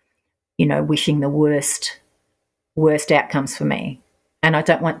 wishing the worst outcomes for me. And I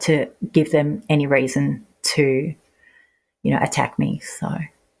don't want to give them any reason to, attack me. So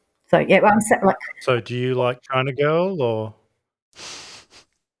yeah, So do you like China Girl or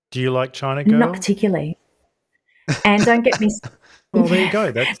do you like China Girl? Not particularly. And don't get me. Well, there you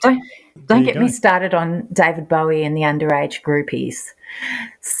go. Don't get me started on David Bowie and the underage groupies.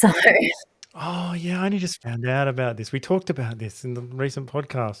 So. Oh, yeah, I only just found out about this. We talked about this in the recent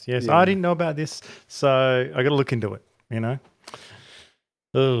podcast. Yes, Yeah. I didn't know about this, so I got to look into it,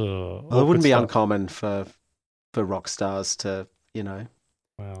 Well, it wouldn't be uncommon for rock stars to, Well,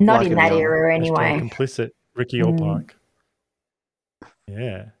 not in that era anyway. Complicit Ricky Allpike.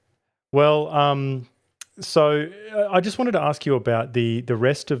 Yeah. Well, so I just wanted to ask you about the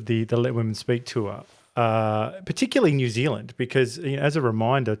rest of the Let Women Speak tour. particularly New Zealand, because as a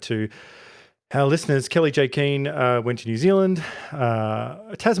reminder to our listeners, Kelly J. Keane went to New Zealand.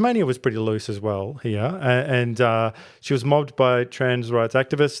 Tasmania was pretty loose as well here. And she was mobbed by trans rights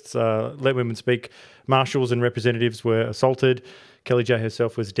activists. Let Women Speak marshals and representatives were assaulted. Kelly J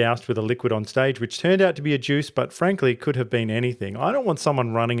herself was doused with a liquid on stage, which turned out to be a juice, but frankly could have been anything. I don't want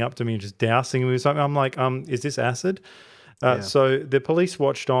someone running up to me and just dousing me with something. I'm like, is this acid? So the police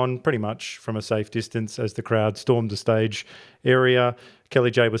watched on pretty much from a safe distance as the crowd stormed the stage area. Kelly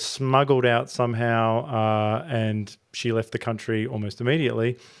J was smuggled out somehow and she left the country almost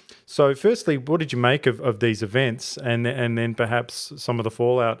immediately. So firstly, what did you make of these events and then perhaps some of the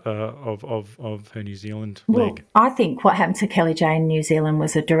fallout of her New Zealand leg? Well, I think what happened to Kelly J in New Zealand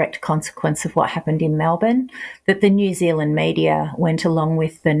was a direct consequence of what happened in Melbourne, that the New Zealand media went along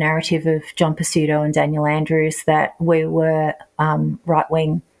with the narrative of John Pesutto and Daniel Andrews that we were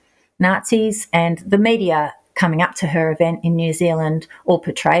right-wing Nazis, and the media coming up to her event in New Zealand all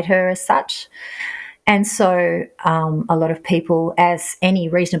portrayed her as such. And so a lot of people, as any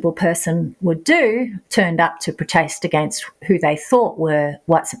reasonable person would do, turned up to protest against who they thought were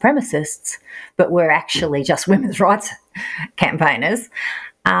white supremacists, but were actually just women's rights campaigners.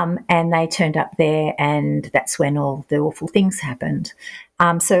 And they turned up there, and that's when all the awful things happened.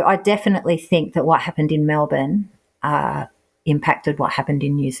 So I definitely think that what happened in Melbourne impacted what happened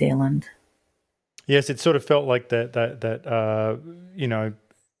in New Zealand. Yes, it sort of felt like that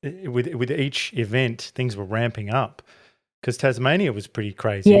with each event, things were ramping up because Tasmania was pretty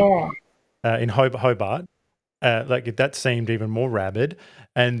crazy. Yeah. In Hobart, like that seemed even more rabid,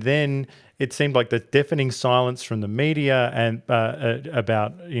 and then it seemed like the deafening silence from the media and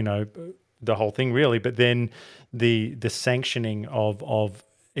about the whole thing really, but then the sanctioning of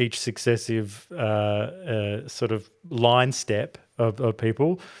each successive sort of line step of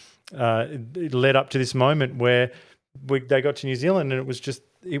people it led up to this moment where they got to New Zealand and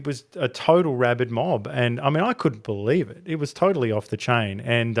it was a total rabid mob. And I mean, I couldn't believe it. It was totally off the chain.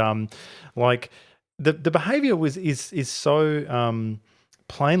 And like the behavior is so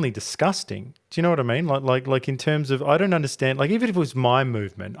plainly disgusting. Do you know what I mean? Like in terms of, I don't understand, like even if it was my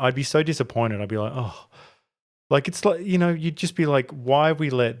movement, I'd be so disappointed. I'd be like, oh, like it's like, you'd just be like, why we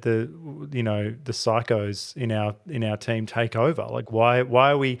let the psychos in our team take over? Like why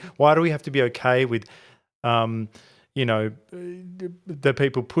do we have to be okay with the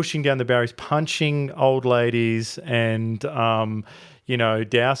people pushing down the barriers, punching old ladies and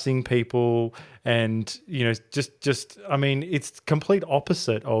dousing people and just I mean, it's complete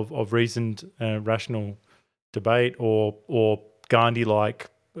opposite of reasoned rational debate or Gandhi like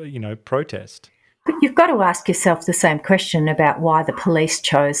protest. But you've got to ask yourself the same question about why the police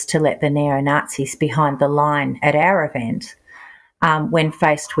chose to let the neo-Nazis behind the line at our event when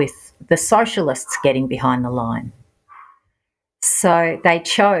faced with the socialists getting behind the line. So they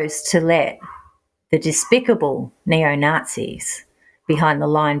chose to let the despicable neo-Nazis behind the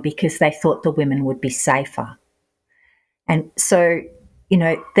line because they thought the women would be safer. And so,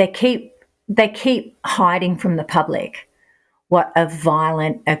 they keep hiding from the public what a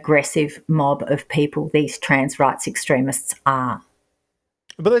violent, aggressive mob of people these trans rights extremists are.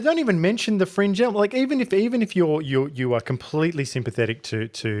 But they don't even mention the fringe element. Like even if you are completely sympathetic to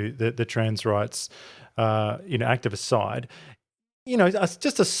the trans rights activist side,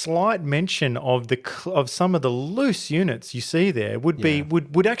 just a slight mention of some of the loose units you see there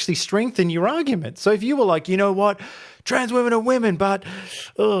would actually strengthen your argument. So if you were like, you know what, trans women are women, but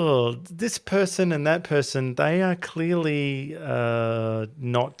this person and that person, they are clearly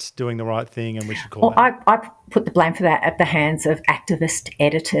not doing the right thing, and we should call out. I put the blame for that at the hands of activist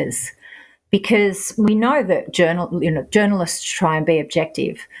editors. Because we know that journalists try and be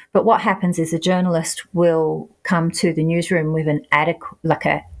objective, but what happens is a journalist will come to the newsroom with an adequate, like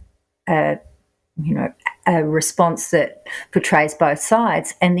a response that portrays both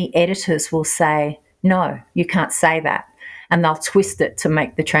sides, and the editors will say, "No, you can't say that," and they'll twist it to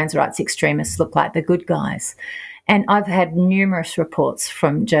make the trans rights extremists look like the good guys. And I've had numerous reports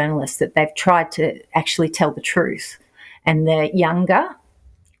from journalists that they've tried to actually tell the truth, and the younger,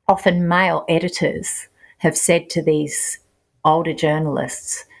 often male editors have said to these older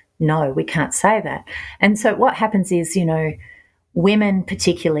journalists, no, we can't say that. And so what happens is, women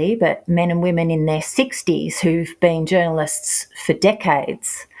particularly, but men and women in their 60s who've been journalists for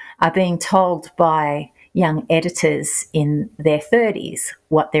decades are being told by young editors in their 30s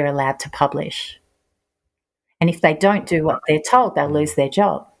what they're allowed to publish. And if they don't do what they're told, they'll lose their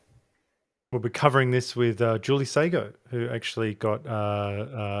job. We'll be covering this with Julie Sago, who actually got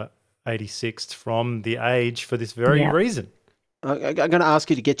 86th from The Age for this very reason. I'm going to ask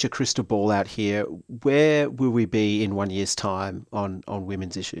you to get your crystal ball out here. Where will we be in 1 year's time on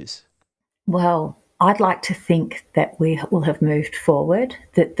women's issues? Well, I'd like to think that we will have moved forward,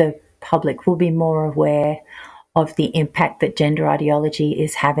 that the public will be more aware of the impact that gender ideology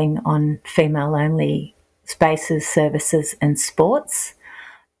is having on female-only spaces, services and sports.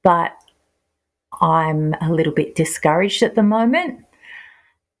 But I'm a little bit discouraged at the moment.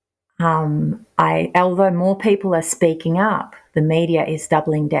 Although more people are speaking up, the media is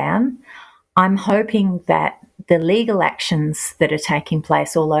doubling down. I'm hoping that the legal actions that are taking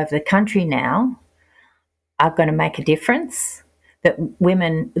place all over the country now are going to make a difference. That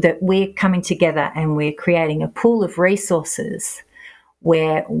we're coming together and we're creating a pool of resources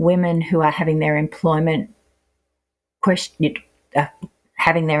where women who are having their employment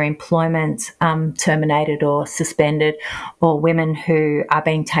terminated or suspended, or women who are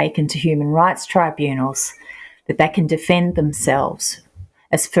being taken to human rights tribunals, that they can defend themselves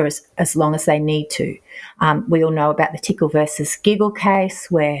as long as they need to. We all know about the Tickle versus Giggle case,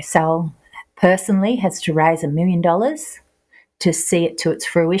 where Sal personally has to raise $1 million to see it to its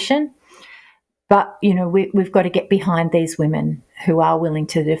fruition. But, we've got to get behind these women who are willing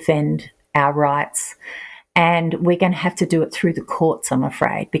to defend our rights. And we're going to have to do it through the courts, I'm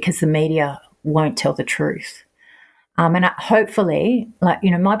afraid, because the media won't tell the truth. And hopefully,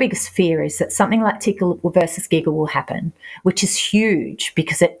 my biggest fear is that something like Tickle versus Giggle will happen, which is huge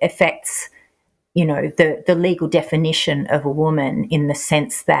because it affects, the legal definition of a woman, in the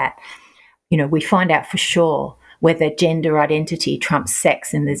sense that, we find out for sure whether gender identity trumps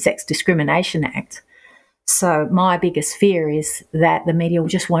sex in the Sex Discrimination Act. So my biggest fear is that the media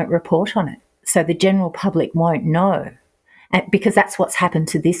just won't report on it. So the general public won't know, because that's what's happened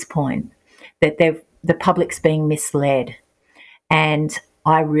to this point, that the public's being misled. And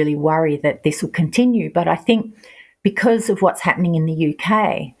I really worry that this will continue. But I think because of what's happening in the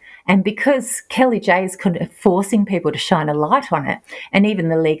UK, and because Kelly J is kind of forcing people to shine a light on it, and even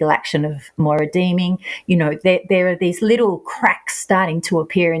the legal action of Moira Deeming, there are these little cracks starting to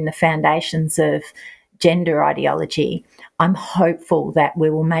appear in the foundations of gender ideology. I'm hopeful that we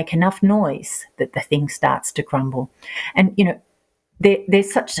will make enough noise that the thing starts to crumble. And,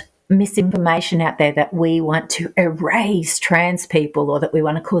 there's such misinformation out there that we want to erase trans people, or that we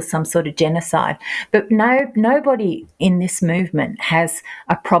want to cause some sort of genocide. But nobody in this movement has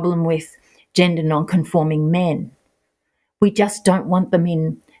a problem with gender non-conforming men. We just don't want them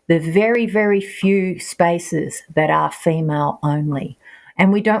in the very, very few spaces that are female only.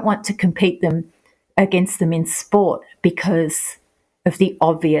 And we don't want to compete against them in sport because of the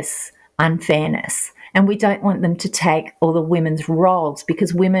obvious unfairness. And we don't want them to take all the women's roles,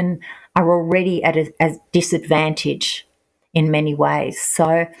 because women are already at a disadvantage in many ways.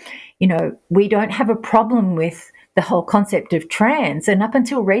 So, we don't have a problem with the whole concept of trans. And up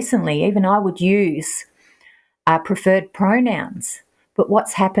until recently, even I would use preferred pronouns. But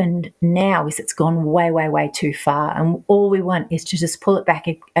what's happened now is it's gone way, way, way too far. And all we want is to just pull it back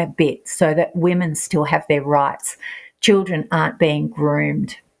a bit so that women still have their rights, children aren't being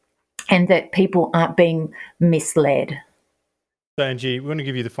groomed, and that people aren't being misled. So, Angie, we want to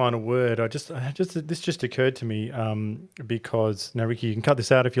give you the final word. This just occurred to me because now, Ricky, you can cut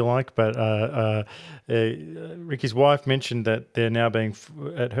this out if you like, but Ricky's wife mentioned that they're now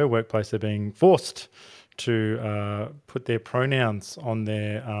at her workplace, they're being forced to put their pronouns on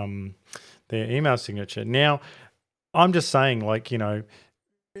their email signature. Now, I'm just saying,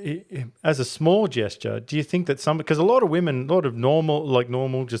 as a small gesture, do you think that because a lot of women, a lot of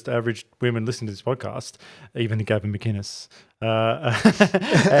normal, just average women listen to this podcast, even Gavin McInnes,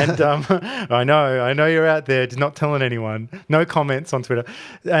 and I know you're out there, not telling anyone, no comments on Twitter,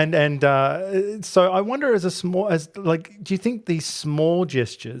 and so I wonder, do you think these small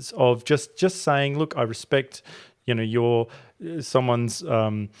gestures of just saying, look, I respect, your someone's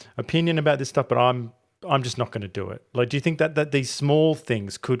opinion about this stuff, but I'm just not going to do it. Do you think that these small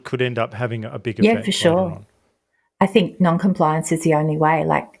things could end up having a big effect? Yeah, for sure. On? I think non-compliance is the only way.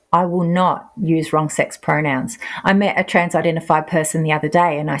 I will not use wrong sex pronouns. I met a trans-identified person the other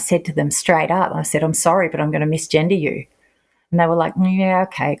day, and I said to them straight up, I said, I'm sorry, but I'm going to misgender you. And they were like, yeah,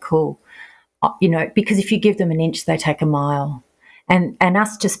 okay, cool. Because if you give them an inch, they take a mile. And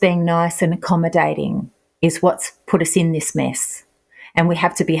us just being nice and accommodating is what's put us in this mess. And we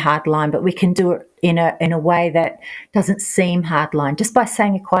have to be hardline, but we can do it in a way that doesn't seem hardline, just by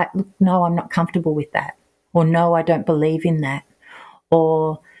saying a quiet, look, no, I'm not comfortable with that, or no, I don't believe in that,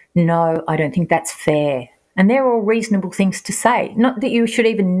 or no, I don't think that's fair. And they're all reasonable things to say. Not that you should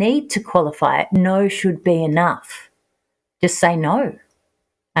even need to qualify it. No should be enough. Just say no.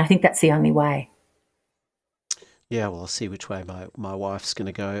 And I think that's the only way. Yeah, well, I'll see which way my wife's going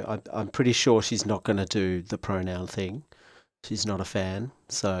to go. I'm pretty sure she's not going to do the pronoun thing. She's not a fan,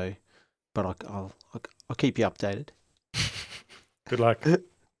 so, but I'll keep you updated. Good luck.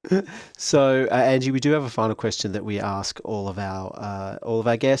 So, Angie, we do have a final question that we ask all of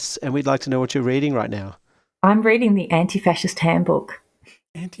our guests, and we'd like to know what you're reading right now. I'm reading the Anti-Fascist Handbook.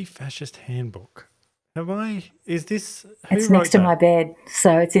 Anti-Fascist Handbook. Is this... It's next to my bed,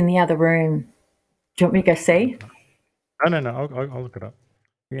 so it's in the other room. Do you want me to go see? No. I'll look it up.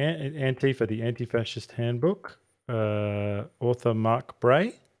 The Anti-Fascist Handbook. Author Mark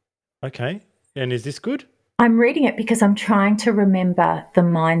Bray. Okay. And is this good? I'm reading it because I'm trying to remember the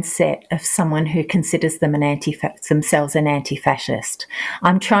mindset of someone who considers themselves an anti-fascist.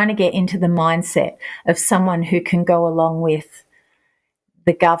 I'm trying to get into the mindset of someone who can go along with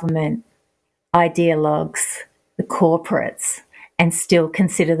the government, ideologues, the corporates, and still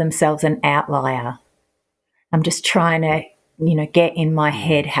consider themselves an outlier. I'm just trying to, get in my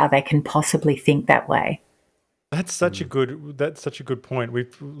head how they can possibly think that way. That's such a good point.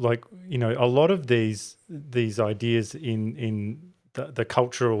 We've a lot of these ideas in the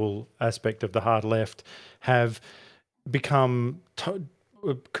cultural aspect of the hard left have become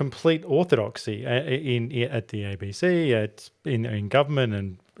complete orthodoxy at the ABC, in government,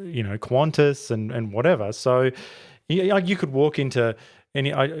 and Qantas and whatever. So you could walk into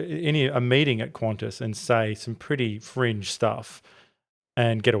a meeting at Qantas and say some pretty fringe stuff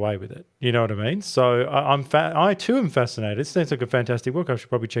and get away with it. You know what I mean? So I too am fascinated. It sounds like a fantastic book. I should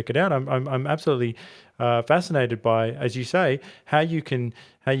probably check it out. I'm absolutely fascinated by, as you say, how you can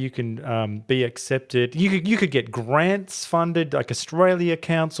be accepted. You could get grants funded, like Australia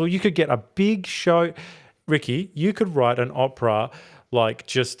Council. You could get a big show. Ricky, you could write an opera, like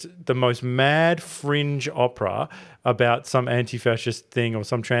just the most mad fringe opera about some anti-fascist thing or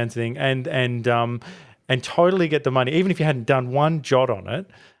some trans thing, and totally get the money, even if you hadn't done one jot on it,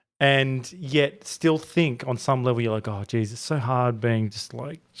 and yet still think on some level you're like, oh, geez, it's so hard being just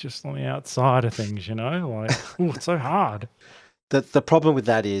on the outside of things, it's so hard. The problem with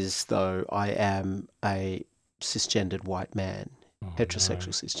that is, though, I am a cisgendered white man,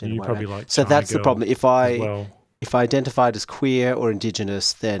 heterosexual cisgendered white man. Like so that's the problem. If I identified as queer or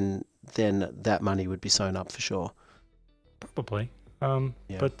Indigenous, then that money would be sewn up for sure. Probably.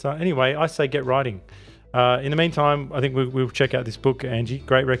 But anyway, I say get writing. In the meantime, I think we'll check out this book, Angie.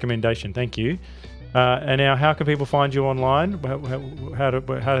 Great recommendation. Thank you. And now, how can people find you online? How do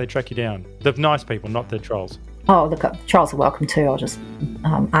they track you down? The nice people, not the trolls. Oh, look, trolls are welcome too. I'll just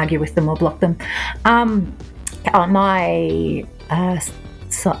argue with them or block them. On my, I was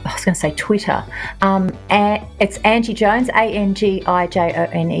going to say Twitter. It's Angie Jones,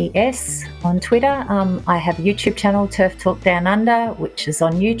 ANGIJONES on Twitter. I have a YouTube channel, Turf Talk Down Under, which is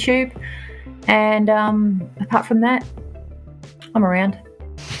on YouTube. And apart from that, I'm around.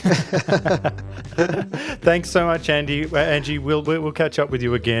 Thanks so much, Angie. Angie, we'll catch up with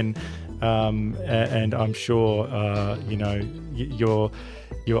you again, and I'm sure your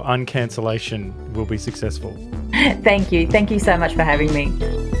uncancellation will be successful. Thank you so much for having me.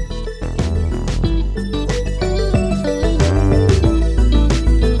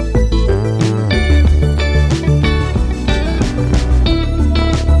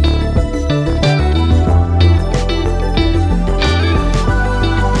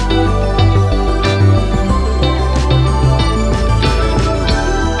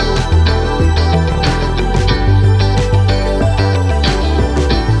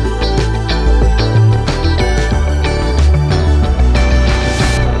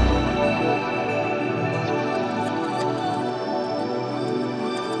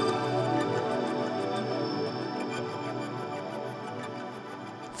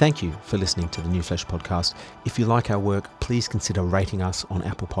 Thank you for listening to the New Flesh podcast. If you like our work, please consider rating us on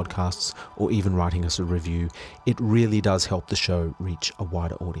Apple Podcasts or even writing us a review. It really does help the show reach a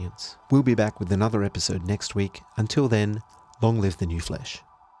wider audience. We'll be back with another episode next week. Until then, long live the New Flesh.